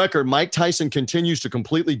for the record, Mike Tyson continues to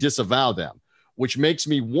completely disavow them, which makes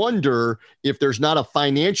me wonder if there's not a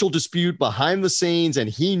financial dispute behind the scenes and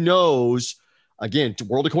he knows. Again,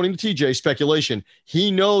 world according to TJ, speculation. He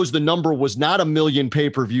knows the number was not 1 million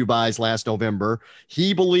pay-per-view buys last November.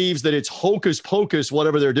 He believes that it's hocus pocus,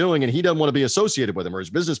 whatever they're doing, and he doesn't want to be associated with them, or his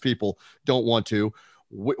business people don't want to.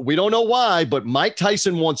 We don't know why, but Mike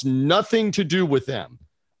Tyson wants nothing to do with them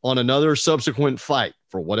on another subsequent fight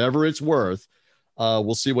for whatever it's worth.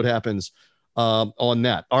 We'll see what happens on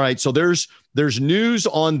that. All right, so there's news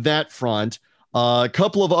on that front. A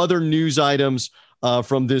couple of other news items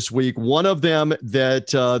from this week. One of them that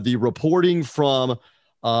the reporting from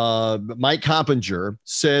Mike Coppinger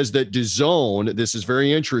says that DAZN, this is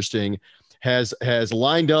very interesting, has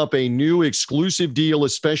lined up a new exclusive deal,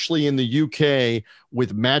 especially in the UK,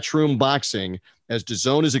 with Matchroom Boxing, as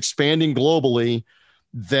DAZN is expanding globally,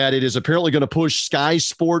 that it is apparently going to push Sky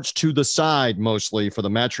Sports to the side mostly for the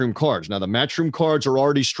Matchroom cards. Now, the Matchroom cards are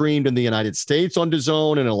already streamed in the United States on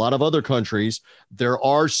DAZN and in a lot of other countries. There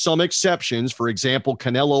are some exceptions. For example,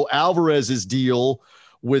 Canelo Alvarez's deal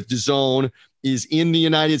with DAZN is in the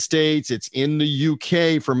United States. It's in the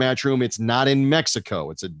UK for Matchroom. It's not in Mexico.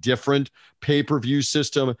 It's a different pay-per-view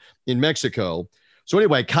system in Mexico. So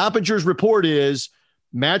anyway, Coppinger's report is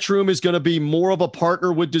Matchroom is going to be more of a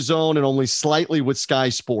partner with DAZN and only slightly with Sky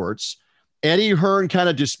Sports. Eddie Hearn kind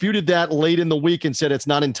of disputed that late in the week and said it's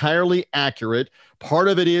not entirely accurate. Part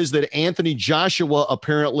of it is that Anthony Joshua,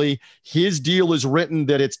 apparently, his deal is written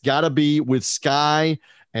that it's got to be with Sky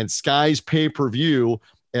and Sky's pay-per-view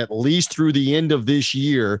at least through the end of this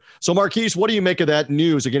year. So, Marquise, what do you make of that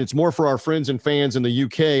news? Again, it's more for our friends and fans in the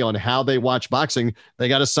UK on how they watch boxing. They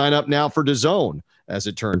got to sign up now for DAZN, as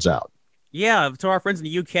it turns out. Yeah, to our friends in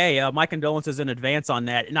the UK, my condolences in advance on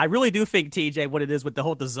that. And I really do think, TJ, what it is with the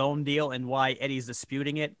whole DAZN deal and why Eddie's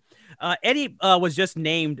disputing it. Eddie was just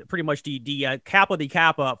named pretty much the Kappa de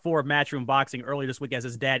Kappa for Matchroom Boxing earlier this week as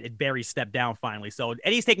his dad, Barry, stepped down finally. So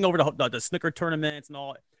Eddie's taking over the snooker tournaments and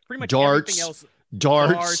all, pretty much everything else.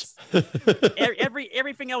 Darts.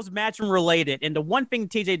 Everything else Matchroom related. And the one thing,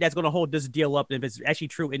 TJ, that's going to hold this deal up, if it's actually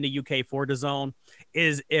true in the UK for DAZN,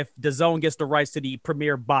 is if DAZN gets the rights to the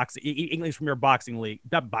English Premier Boxing League,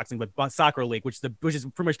 not boxing, but soccer league, which is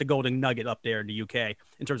pretty much the golden nugget up there in the UK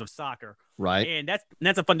in terms of soccer. Right. And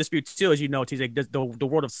that's a fun dispute too, as you know, TJ. The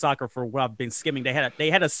world of soccer, for what I've been skimming,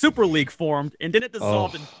 they had a super league formed and then it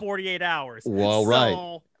dissolved in 48 hours. Well,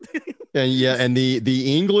 right. And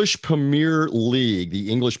the English Premier League,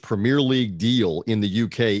 the English Premier League deal in the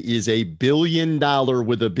UK is $1 billion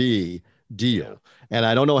with a B deal. Yeah. And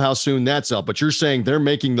I don't know how soon that's up, but you're saying they're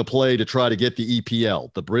making the play to try to get the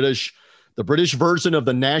EPL, the British version of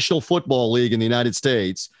the National Football League in the United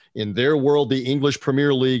States. In their world, the English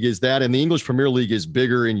Premier League is that, and the English Premier League is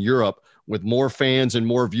bigger in Europe with more fans and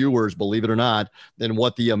more viewers, believe it or not, than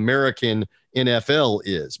what the American NFL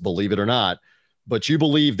is, believe it or not. But you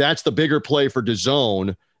believe that's the bigger play for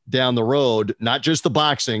DAZN down the road, not just the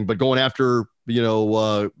boxing, but going after,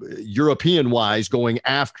 European-wise, going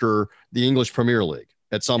after the English Premier League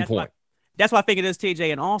at some point. That's why I think it is,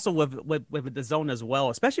 TJ, and also with DAZN as well,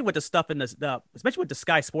 especially with the stuff in especially with the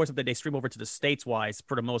Sky Sports that they stream over to the States-wise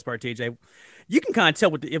for the most part, TJ. You can kind of tell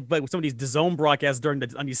with some of these DAZN broadcasts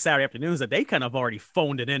on these Saturday afternoons that they kind of already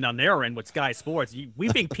phoned it in on their end with Sky Sports. We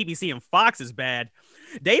think PBC and Fox is bad.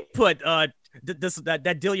 They put that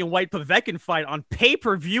Dillian White Povetkin fight on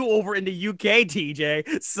pay-per-view over in the UK,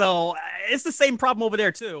 TJ. So it's the same problem over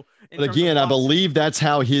there too. But again, I believe that's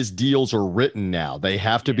how his deals are written now. They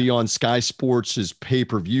have to be on Sky Sports'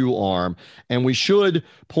 pay-per-view arm. And we should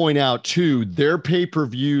point out too, their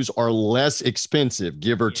pay-per-views are less expensive,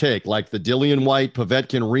 give or take. Like the Dillian White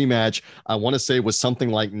Povetkin rematch, I want to say was something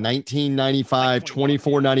like $19.95,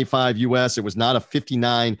 $24.95 US. It was not a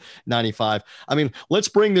 $59.95. I mean, let's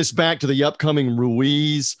bring this back to the upcoming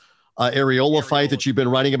Ruiz Arreola fight that you've been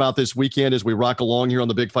writing about this weekend as we rock along here on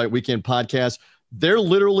the Big Fight Weekend podcast.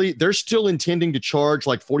 They're still intending to charge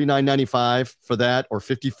like $49.95 for that, or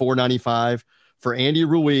 $54.95 for Andy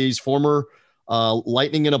Ruiz, former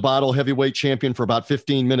lightning in a bottle heavyweight champion, for about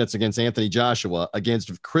 15 minutes against Anthony Joshua,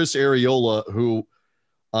 against Chris Arreola, who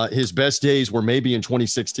his best days were maybe in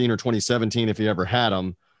 2016 or 2017 if he ever had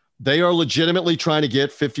them. They are legitimately trying to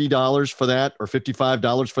get $50 for that, or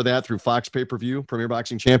 $55 for that, through Fox pay-per-view, Premier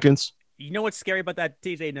Boxing Champions. You know what's scary about that,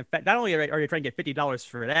 TJ? In fact, not only are you trying to get $50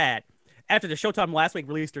 for that, after the Showtime last week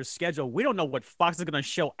released their schedule, we don't know what Fox is going to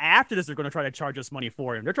show after this. They're going to try to charge us money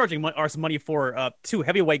for, and they're charging us money for two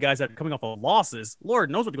heavyweight guys that are coming off of losses. Lord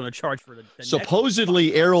knows what they're going to charge for the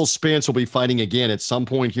supposedly Errol Spence will be fighting again at some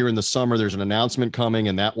point here in the summer. There's an announcement coming,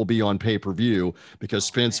 and that will be on pay-per-view because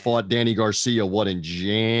Spence fought Danny Garcia in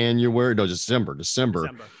January? No, December.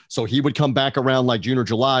 So he would come back around like June or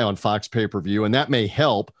July on Fox pay-per-view, and that may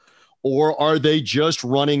help. Or are they just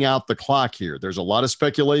running out the clock here? There's a lot of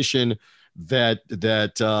speculation that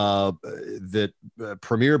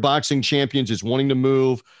Premier Boxing Champions is wanting to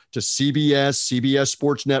move to CBS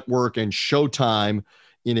Sports Network, and Showtime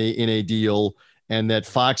in a deal, and that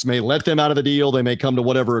Fox may let them out of the deal. They may come to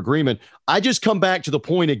whatever agreement. I just come back to the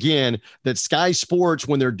point again that Sky Sports,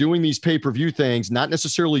 when they're doing these pay-per-view things, not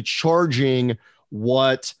necessarily charging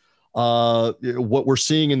what we're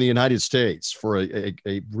seeing in the United States for a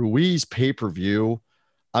Ruiz pay-per-view.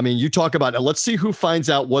 I mean, you talk about, let's see who finds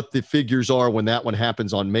out what the figures are when that one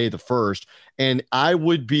happens on May the 1st. And I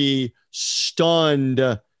would be stunned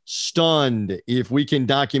if we can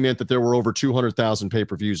document that there were over 200,000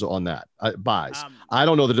 pay-per-views on that buys. I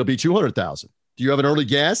don't know that it'll be 200,000. Do you have an early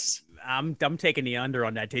guess? I'm taking the under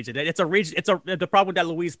on that, TJ. The problem with that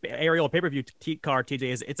Luis Ariel pay-per-view card, TJ,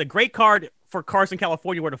 is it's a great card for Carson,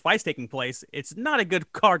 California, where the fight's taking place. It's not a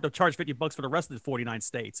good card to charge $50 for the rest of the 49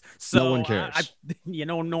 states. So no one cares.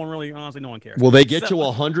 No one cares. Will they get to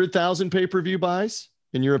 100,000 pay-per-view buys,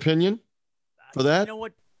 in your opinion, for that? You know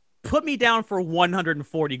what? Put me down for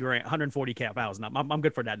 140,000. I'm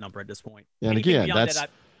good for that number at this point. And again, that's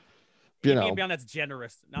that's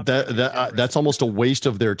generous. That's almost a waste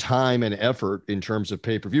of their time and effort in terms of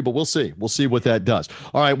pay-per-view, but we'll see what that does.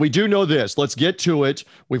 All right, we do know this. Let's get to it.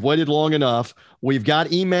 We've waited long enough. We've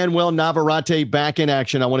got Emmanuel Navarrete back in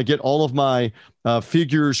action. I want to get all of my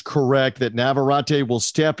figures correct that Navarrete will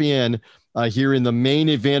step in here in the main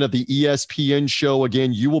event of the ESPN show.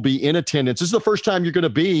 Again, you will be in attendance. This is the first time you're going to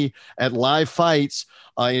be at live fights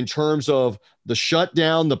in terms of the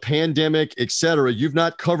shutdown, the pandemic, etc. You've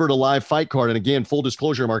not covered a live fight card. And again, full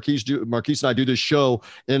disclosure, Marquise and I do this show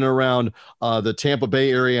in and around the Tampa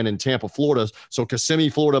Bay area and in Tampa, Florida. So Kissimmee,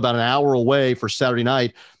 Florida, about an hour away for Saturday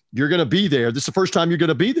night. You're going to be there. This is the first time you're going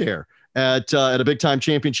to be there at a big-time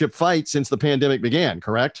championship fight since the pandemic began,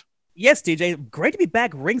 correct? Yes, TJ. Great to be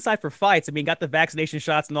back ringside for fights. I mean, got the vaccination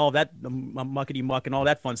shots and all that muckety muck and all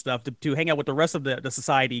that fun stuff to hang out with the rest of the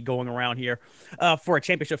society going around here for a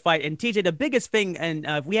championship fight. And TJ, the biggest thing,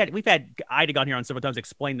 and we've had Ida on here on several times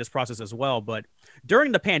explain this process as well. But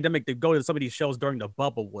during the pandemic, to go to some of these shows during the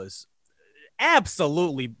bubble was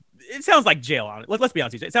absolutely. It sounds like jail. Let's be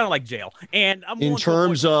honest, TJ. It sounded like jail. And in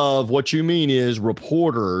terms of what you mean is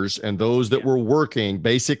reporters and those that were working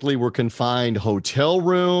basically were confined hotel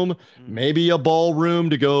room, maybe a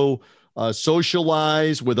ballroom to go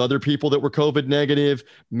socialize with other people that were COVID negative,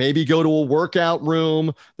 maybe go to a workout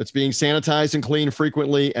room that's being sanitized and cleaned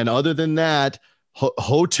frequently. And other than that,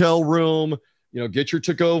 hotel room, get your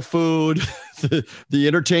to-go food, the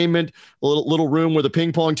entertainment, little room where the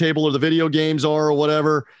ping pong table or the video games are or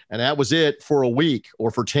whatever. And that was it for a week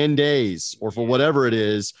or for 10 days or for whatever it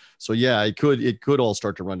is. So yeah, it could all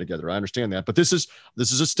start to run together. I understand that. But this is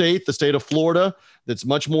a state, the state of Florida, that's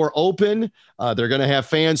much more open. They're going to have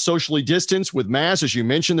fans socially distanced with masks. As you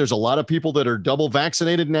mentioned, there's a lot of people that are double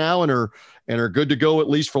vaccinated now and are good to go, at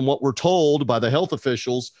least from what we're told by the health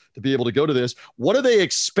officials, to be able to go to this. What are they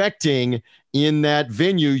expecting in that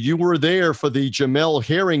venue? You were there for the Jamel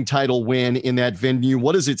Herring title win in that venue.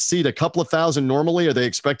 What does it seat? A couple of thousand normally? Are they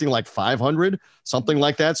expecting like 500, something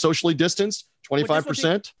like that, socially distanced,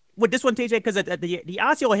 25%? With this one, TJ, because at the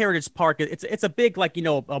Osceola Heritage Park, it's a big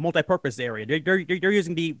a multi-purpose area. They're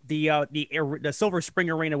using the Silver Spring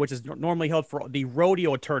Arena, which is normally held for the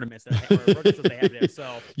rodeo tournaments that they have there.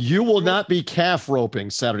 So you will not be calf roping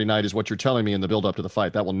Saturday night, is what you're telling me in the build up to the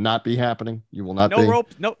fight. That will not be happening. You will not.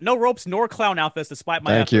 No ropes, nor clown outfits, despite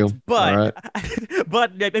my efforts. You. But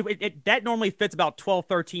but that normally fits about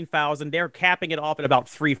 13,000. They're capping it off at about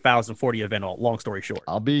 3,000 for the event. Long story short,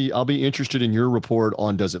 I'll be interested in your report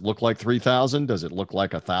on, does it look like 3,000? Does it look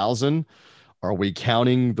like 1,000? Are we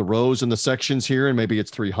counting the rows and the sections here and maybe it's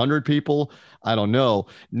 300 people? I don't know.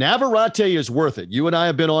 Navarrete is worth it. You and I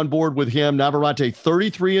have been on board with him. Navarrete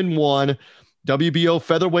 33-1, WBO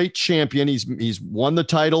featherweight champion. He's won the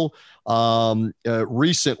title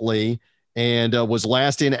recently and was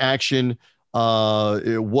last in action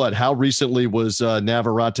How recently was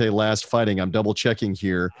Navarrete last fighting? I'm double checking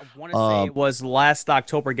here. I want to say it was last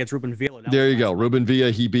October against Ruben Villa. There you go. Ruben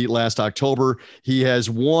Villa, he beat last October. He has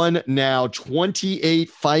won now 28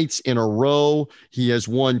 fights in a row. He has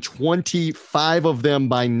won 25 of them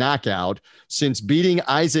by knockout. Since beating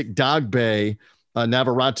Isaac Dagbe,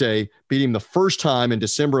 Navarrete beat him the first time in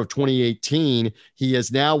December of 2018. He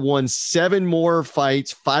has now won 7 more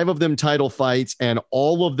fights, 5 of them title fights, and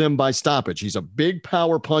all of them by stoppage. He's a big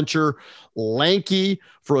power puncher, lanky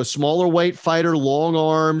for a smaller weight fighter, long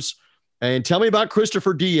arms. And tell me about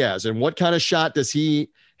Christopher Diaz and what kind of shot does he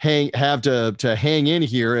have to hang in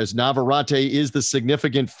here, as Navarrete is the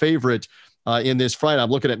significant favorite in this fight. I'm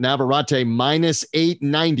looking at Navarrete minus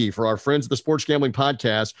 890 for our friends of the Sports Gambling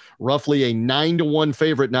Podcast, roughly a 9-1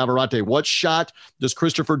 favorite. Navarrete, what shot does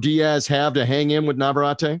Christopher Diaz have to hang in with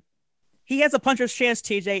Navarrete? He has a puncher's chance,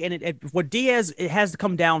 TJ, and what Diaz it has to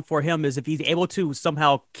come down for him is if he's able to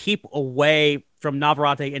somehow keep away from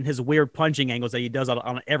Navarrete and his weird punching angles that he does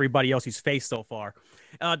on everybody else he's faced so far.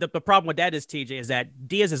 The problem with that is, TJ, is that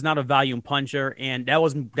Diaz is not a volume puncher, and that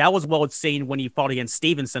was well seen when he fought against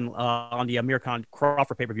Stevenson on the Amir Khan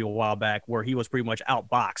Crawford pay-per-view a while back, where he was pretty much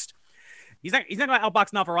outboxed. He's not going to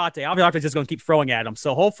outbox Navarrete. Navarrete's just going to keep throwing at him.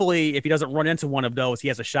 So hopefully, if he doesn't run into one of those, he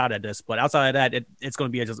has a shot at this. But outside of that, it's going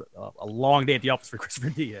to be just a long day at the office for Christopher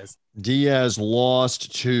Diaz. Diaz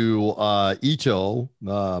lost to Ito,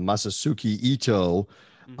 Masasuke Ito,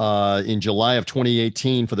 in July of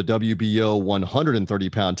 2018 for the WBO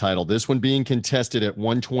 130-pound title. This one being contested at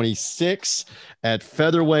 126 at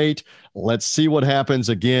featherweight. Let's see what happens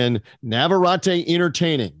again. Navarrete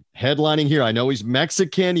entertaining. Headlining here. I know he's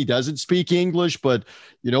Mexican. He doesn't speak English, but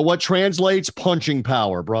you know what translates? Punching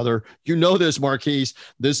power, brother. You know this, Marquise.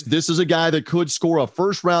 This is a guy that could score a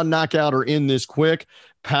first-round knockout or in this quick.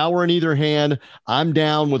 Power in either hand. I'm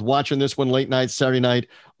down with watching this one late night, Saturday night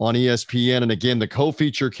on ESPN. And again, the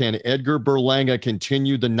co-feature, can Edgar Berlanga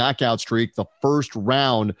continue the knockout streak, the first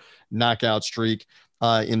round knockout streak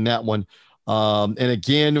in that one? And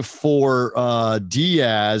again, for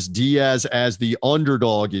Diaz as the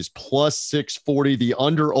underdog is plus 640. The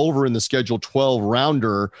under-over in the Schedule 12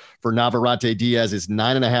 rounder for Navarrete Diaz is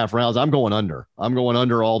 9.5 rounds. I'm going under. I'm going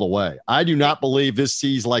under all the way. I do not believe this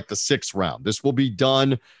sees like the 6th round. This will be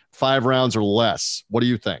done 5 rounds or less. What do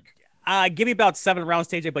you think? Give me about 7 rounds,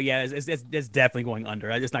 TJ. But yeah, it's definitely going under.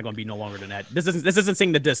 It's not going to be no longer than that. This isn't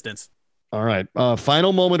seeing the distance. All right.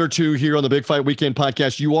 Final moment or two here on the Big Fight Weekend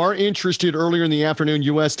podcast. You are interested earlier in the afternoon,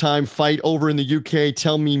 U.S. time, fight over in the U.K.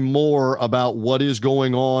 Tell me more about what is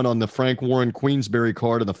going on the Frank Warren Queensberry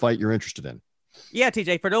card and the fight you're interested in. Yeah,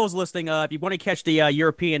 TJ, for those listening, if you want to catch the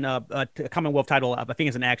European Commonwealth title, I think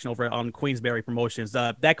it's in action over on Queensberry Promotions.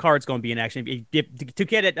 That card's going to be in action. To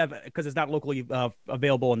get it, because it's not locally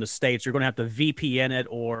available in the States, you're going to have to VPN it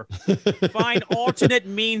or find alternate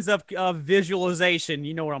means of visualization.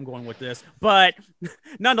 You know where I'm going with this. But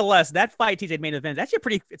nonetheless, that fight, TJ, main event, it's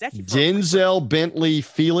actually Denzel Bentley,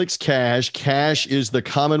 Felix Cash. Cash is the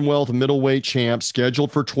Commonwealth middleweight champ,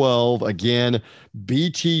 scheduled for 12. Again,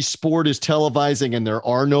 BT Sport is televising, and there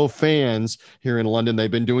are no fans here in London.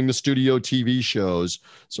 They've been doing the studio TV shows.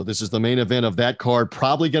 So this is the main event of that card.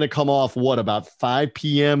 Probably going to come off, about 5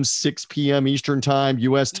 p.m., 6 p.m. Eastern time,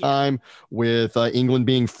 U.S. time, with England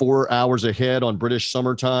being 4 hours ahead on British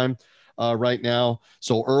summertime right now.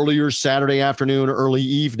 So earlier Saturday afternoon, early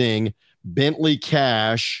evening, Bentley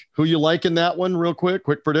Cash. Who you like in that one real quick?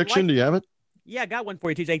 Quick prediction. Do you have it? Yeah, I got one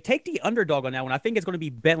for you, TJ. Take the underdog on that one. I think it's going to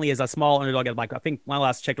be Bentley as a small underdog at I think my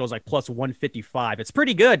last check was like plus 155. It's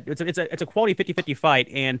pretty good. It's a quality 50-50 fight.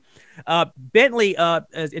 And Bentley,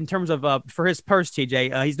 in terms of for his purse,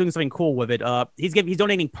 TJ, he's doing something cool with it. He's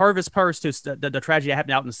donating Purvis purse to the tragedy that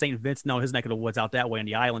happened out in St. Vincent, his neck of the woods out that way on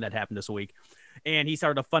the island that happened this week. And he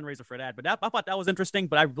started a fundraiser for that. But I thought that was interesting.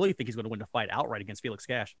 But I really think he's going to win the fight outright against Felix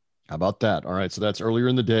Cash. How about that? All right. So that's earlier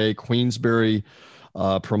in the day, Queensberry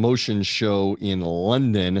promotion show in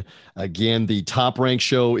London. Again, the Top Rank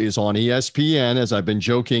show is on ESPN, as I've been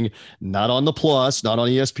joking, not on the Plus, not on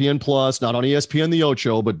ESPN Plus, not on ESPN The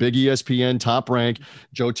Ocho, but big ESPN Top Rank.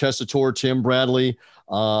 Joe Tessitore, Tim Bradley,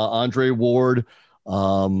 Andre Ward,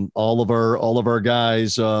 all of our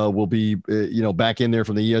guys will be back in there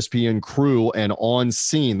from the ESPN crew and on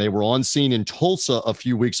scene. They were on scene in Tulsa a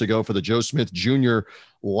few weeks ago for the Joe Smith Jr.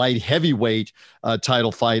 light heavyweight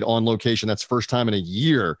title fight on location. That's first time in a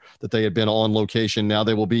year that they had been on location. Now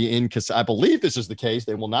they will be in, I believe this is the case.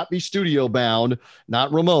 They will not be studio bound,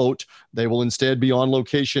 not remote. They will instead be on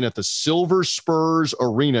location at the Silver Spurs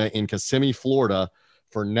Arena in Kissimmee, Florida,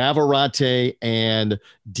 for Navarrete and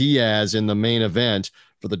Diaz in the main event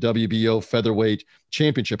for the WBO featherweight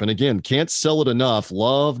championship. And again, can't sell it enough.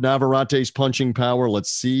 Love Navarrete's punching power.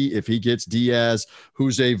 Let's see if he gets Diaz,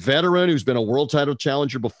 who's a veteran, who's been a world title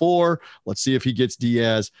challenger before. Let's see if he gets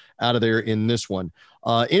Diaz out of there in this one.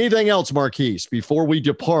 Anything else, Marquise, before we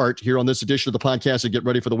depart here on this edition of the podcast and get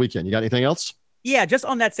ready for the weekend? You got anything else? Yeah, just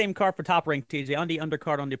on that same card for Top Rank, TJ, on the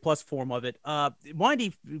undercard, on the plus form of it, one of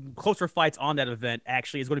the closer fights on that event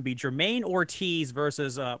actually is going to be Jermaine Ortiz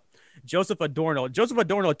versus Joseph Adorno. Joseph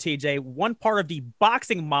Adorno, TJ, one part of the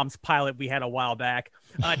Boxing Moms pilot we had a while back,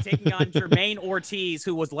 taking on Jermaine Ortiz,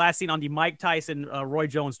 who was last seen on the Mike Tyson, Roy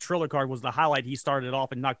Jones Triller card, was the highlight. He started it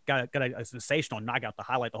off and got a sensational knockout to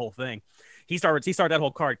highlight the whole thing. He started that whole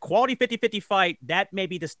card. Quality 50-50 fight. That may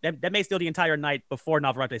may steal the entire night before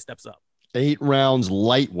Navarrete steps up. 8 rounds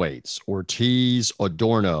lightweights, Ortiz,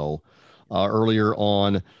 Adorno, earlier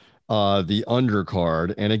on the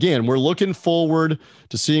undercard. And again, we're looking forward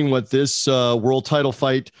to seeing what this world title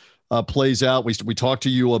fight plays out. We talked to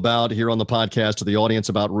you about here on the podcast, to the audience,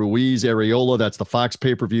 about Ruiz Areola. That's the Fox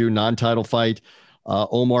pay-per-view non-title fight.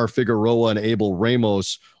 Omar Figueroa and Abel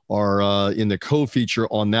Ramos are in the co-feature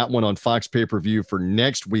on that one on Fox pay-per-view for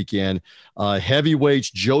next weekend.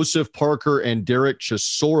 Heavyweights Joseph Parker and Derek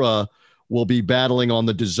Chisora will be battling on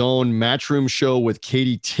the DAZN Matchroom show with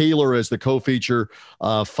Katie Taylor as the co-feature,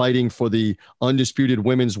 fighting for the undisputed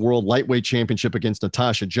women's world lightweight championship against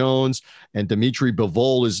Natasha Jones. And Dimitri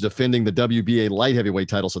Bivol is defending the WBA light heavyweight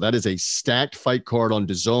title. So that is a stacked fight card on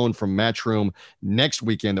DAZN from Matchroom next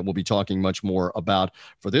weekend that we'll be talking much more about.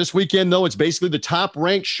 For this weekend, though, it's basically the Top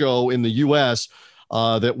Rank show in the U.S.,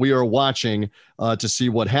 that we are watching to see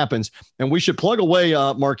what happens. And we should plug away,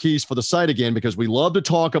 Marquise, for the site again, because we love to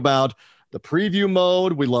talk about the preview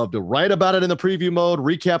mode. We love to write about it in the preview mode,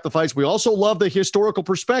 recap the fights. We also love the historical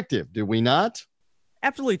perspective. Do we not?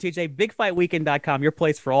 Absolutely, TJ. BigFightWeekend.com, your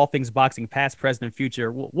place for all things boxing, past, present, and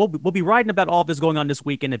future. We'll be writing about all this going on this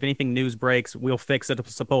weekend. If anything news breaks, we'll fix it,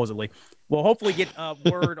 supposedly. We'll hopefully get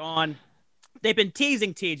word on. They've been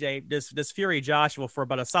teasing, TJ, this Fury Joshua for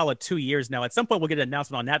about a solid 2 years now. At some point, we'll get an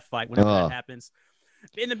announcement on that fight whenever that happens.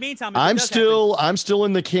 In the meantime, I'm still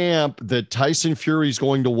in the camp that Tyson Fury is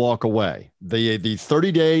going to walk away. The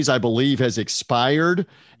 30 days, I believe, has expired,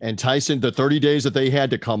 and the 30 days that they had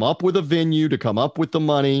to come up with a venue, to come up with the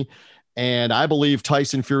money, and I believe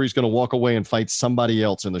Tyson Fury is going to walk away and fight somebody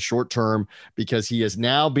else in the short term, because he has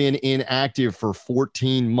now been inactive for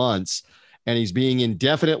 14 months. And he's being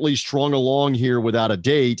indefinitely strung along here without a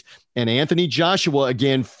date. And Anthony Joshua,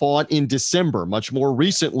 again, fought in December, much more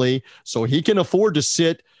recently. So he can afford to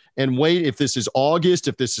sit and wait if this is August,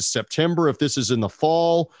 if this is September, if this is in the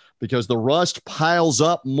fall, because the rust piles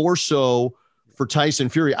up more so for Tyson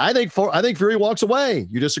Fury. I think Fury walks away.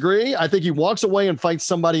 You disagree? I think he walks away and fights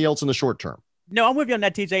somebody else in the short term. No, I'm with you on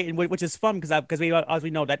that, TJ, which is fun because we, as we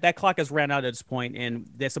know, that clock has ran out at this point, and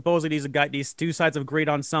supposedly these two sides have agreed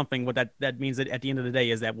on something. What that means that at the end of the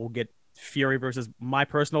day is that we'll get Fury versus my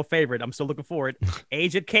personal favorite. I'm still looking forward.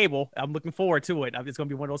 Agent Cable. I'm looking forward to it. It's going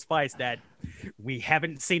to be one of those fights that we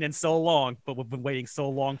haven't seen in so long, but we've been waiting so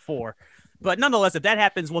long for. But nonetheless, if that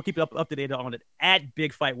happens, we'll keep it up to date on it at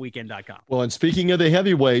BigFightWeekend.com. Well, and speaking of the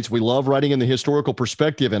heavyweights, we love writing in the historical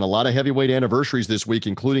perspective, and a lot of heavyweight anniversaries this week,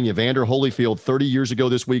 including Evander Holyfield 30 years ago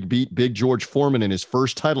this week beat Big George Foreman in his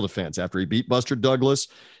first title defense. After he beat Buster Douglas,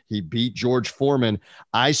 he beat George Foreman.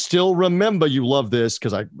 I still remember, you love this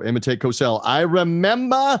because I imitate Cosell. I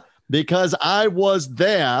remember because I was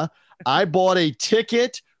there. I bought a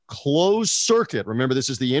ticket, closed circuit. Remember, this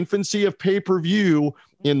is the infancy of pay-per-view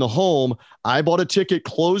in the home. I bought a ticket,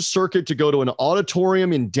 closed circuit, to go to an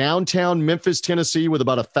auditorium in downtown Memphis, Tennessee, with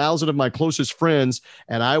about 1,000 of my closest friends.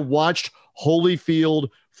 And I watched Holyfield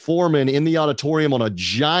Foreman in the auditorium on a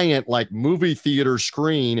giant, like, movie theater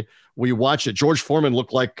screen. We watched it. George Foreman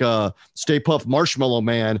looked like Stay Puft Marshmallow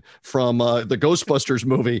Man from the Ghostbusters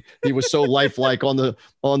movie. He was so lifelike on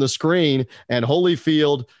the screen. And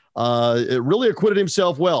Holyfield it really acquitted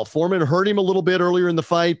himself well. Foreman hurt him a little bit earlier in the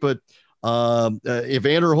fight, but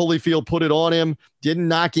Evander Holyfield put it on him, didn't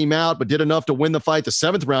knock him out, but did enough to win the fight. The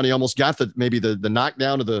 7th round, he almost got the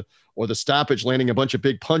knockdown or the stoppage, landing a bunch of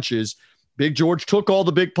big punches. Big George took all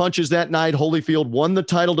the big punches that night. Holyfield won the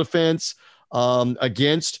title defense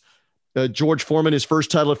against George Foreman. His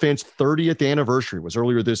first title defense, 30th anniversary, was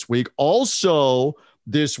earlier this week. Also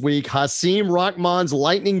this week, Hasim Rahman's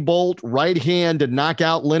lightning bolt right hand to knock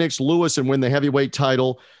out Lennox Lewis and win the heavyweight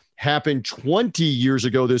title happened 20 years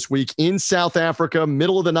ago this week in South Africa,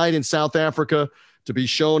 middle of the night in South Africa, to be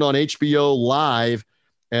shown on HBO Live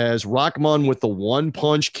as Rahman with the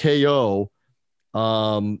one-punch KO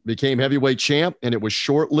became heavyweight champ, and it was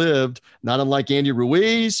short-lived, not unlike Andy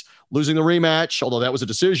Ruiz losing the rematch, although that was a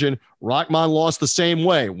decision. Rahman lost the same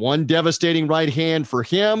way. One devastating right hand for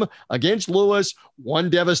him against Lewis, one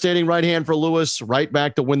devastating right hand for Lewis, right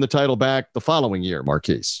back to win the title back the following year,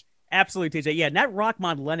 Marquise. Absolutely, TJ. Yeah, and that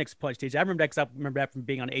Rahman Lennox punch, TJ. I remember that because I remember that from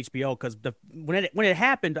being on HBO. Because when it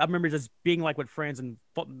happened, I remember just being like with friends and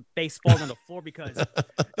face falling on the floor because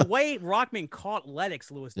the way Rahman caught Lennox,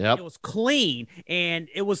 Lewis, it was clean, and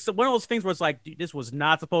it was one of those things where it's like, dude, this was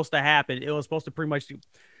not supposed to happen. It was supposed to pretty much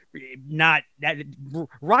not that.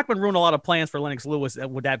 Rahman ruined a lot of plans for Lennox Lewis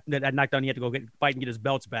with that knockdown. He had to go fight and get his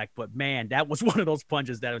belts back. But man, that was one of those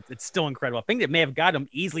punches that it's still incredible. I think that may have got him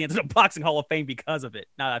easily into the Boxing Hall of Fame because of it.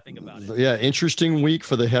 Now that I think about it. Yeah, interesting week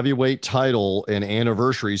for the heavyweight title and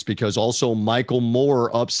anniversaries because also Michael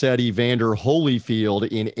Moore upset Evander Holyfield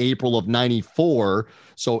in April of '94.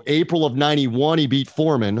 So April of '91, he beat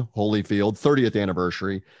Foreman Holyfield, 30th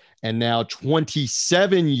anniversary. And now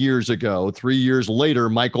 27 years ago, 3 years later,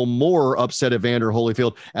 Michael Moore upset Evander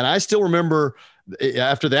Holyfield. And I still remember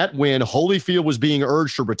after that win, Holyfield was being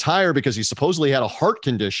urged to retire because he supposedly had a heart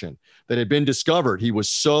condition that had been discovered. He was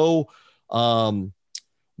so,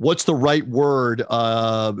 what's the right word,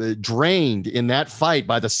 drained in that fight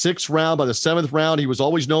by the 6th round, by the 7th round. He was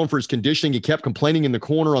always known for his conditioning. He kept complaining in the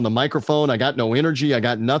corner on the microphone. I got no energy. I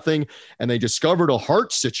got nothing. And they discovered a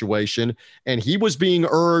heart situation. And he was being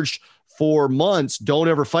urged for months, don't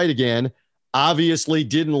ever fight again. Obviously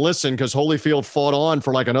didn't listen because Holyfield fought on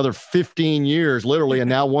for like another 15 years, literally, and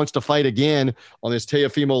now wants to fight again on this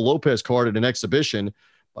Teofimo Lopez card at an exhibition.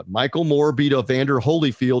 But Michael Moore beat Evander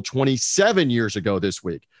Holyfield 27 years ago this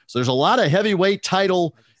week. So there's a lot of heavyweight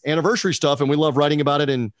title anniversary stuff, and we love writing about it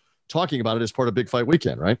and talking about it as part of Big Fight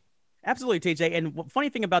Weekend, right? Absolutely, TJ. And funny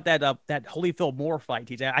thing about that Holyfield Moore fight,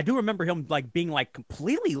 TJ, I do remember him like being like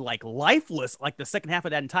completely like lifeless like the second half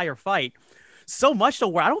of that entire fight. So much so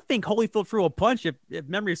where I don't think Holyfield threw a punch, if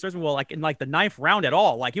memory serves me well, like in like the 9th round at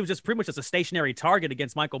all. Like he was just pretty much just a stationary target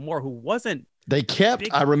against Michael Moore, who wasn't.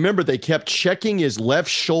 I remember they kept checking his left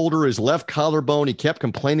shoulder, his left collarbone. He kept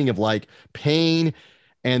complaining of like pain.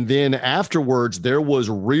 And then afterwards, there was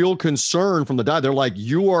real concern from the doctor. They're like,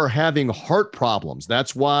 you are having heart problems.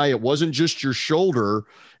 That's why it wasn't just your shoulder,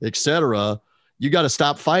 etc. You got to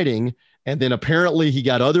stop fighting. And then apparently he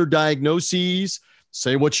got other diagnoses.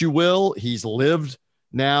 Say what you will. He's lived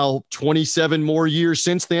now 27 more years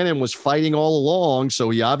since then and was fighting all along.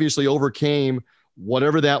 So he obviously overcame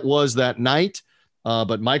whatever that was that night.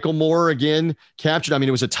 But Michael Moore, again, captured. I mean,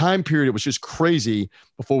 it was a time period. It was just crazy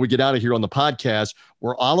before we get out of here on the podcast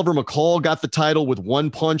where Oliver McCall got the title with one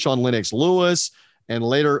punch on Lennox Lewis and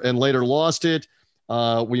later lost it.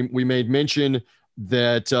 We made mention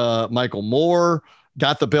that Michael Moore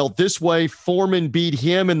got the belt this way. Foreman beat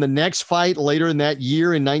him in the next fight later in that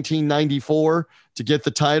year in 1994 to get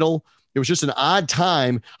the title. It was just an odd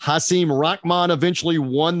time. Hasim Rahman eventually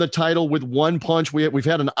won the title with one punch. We've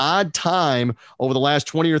had an odd time over the last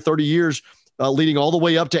 20 or 30 years, leading all the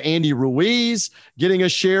way up to Andy Ruiz getting a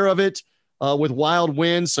share of it with wild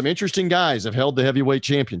wins. Some interesting guys have held the heavyweight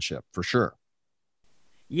championship for sure.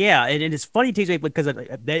 Yeah, and it's funny, TJ, because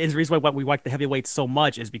that is the reason why we like the heavyweights so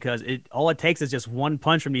much is because all it takes is just one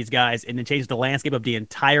punch from these guys and it changes the landscape of the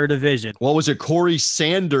entire division. What was it? Corey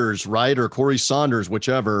Sanders, right? Or Corey Saunders,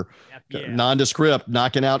 whichever, nondescript,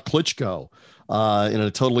 knocking out Klitschko in a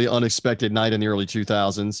totally unexpected night in the early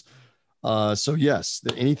 2000s. So yes,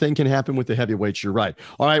 anything can happen with the heavyweights. You're right.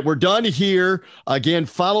 All right, we're done here. Again,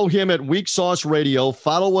 follow him at Weak Sauce Radio.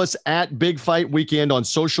 Follow us at Big Fight Weekend on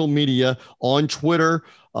social media, on Twitter.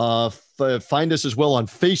 Find us as well on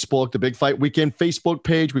Facebook, the Big Fight Weekend Facebook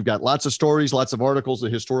page. We've got lots of stories, lots of articles, the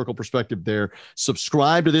historical perspective there.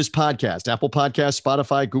 Subscribe to this podcast, Apple Podcasts,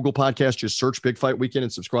 Spotify, Google Podcasts. Just search Big Fight Weekend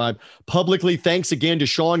and subscribe publicly. Thanks again to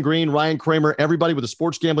Sean Green, Ryan Kramer, everybody with the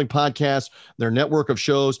Sports Gambling Podcast, their network of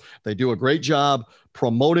shows. They do a great job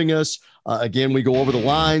promoting us. Again, we go over the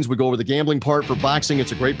lines. We go over the gambling part for boxing.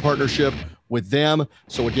 It's a great partnership with them.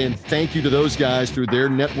 So again, thank you to those guys through their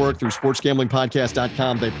network, through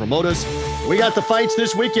sportsgamblingpodcast.com. They promote us. We got the fights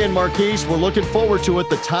this weekend, Marquise. We're looking forward to it.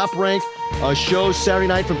 The Top Rank show Saturday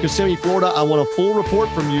night from Kissimmee, Florida. I want a full report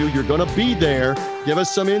from you. You're going to be there. Give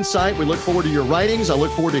us some insight. We look forward to your writings. I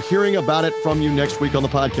look forward to hearing about it from you next week on the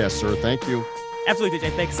podcast, sir. Thank you. Absolutely,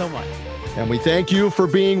 DJ. Thanks so much. And we thank you for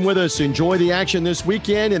being with us. Enjoy the action this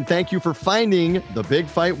weekend, and thank you for finding the Big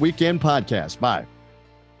Fight Weekend podcast. Bye.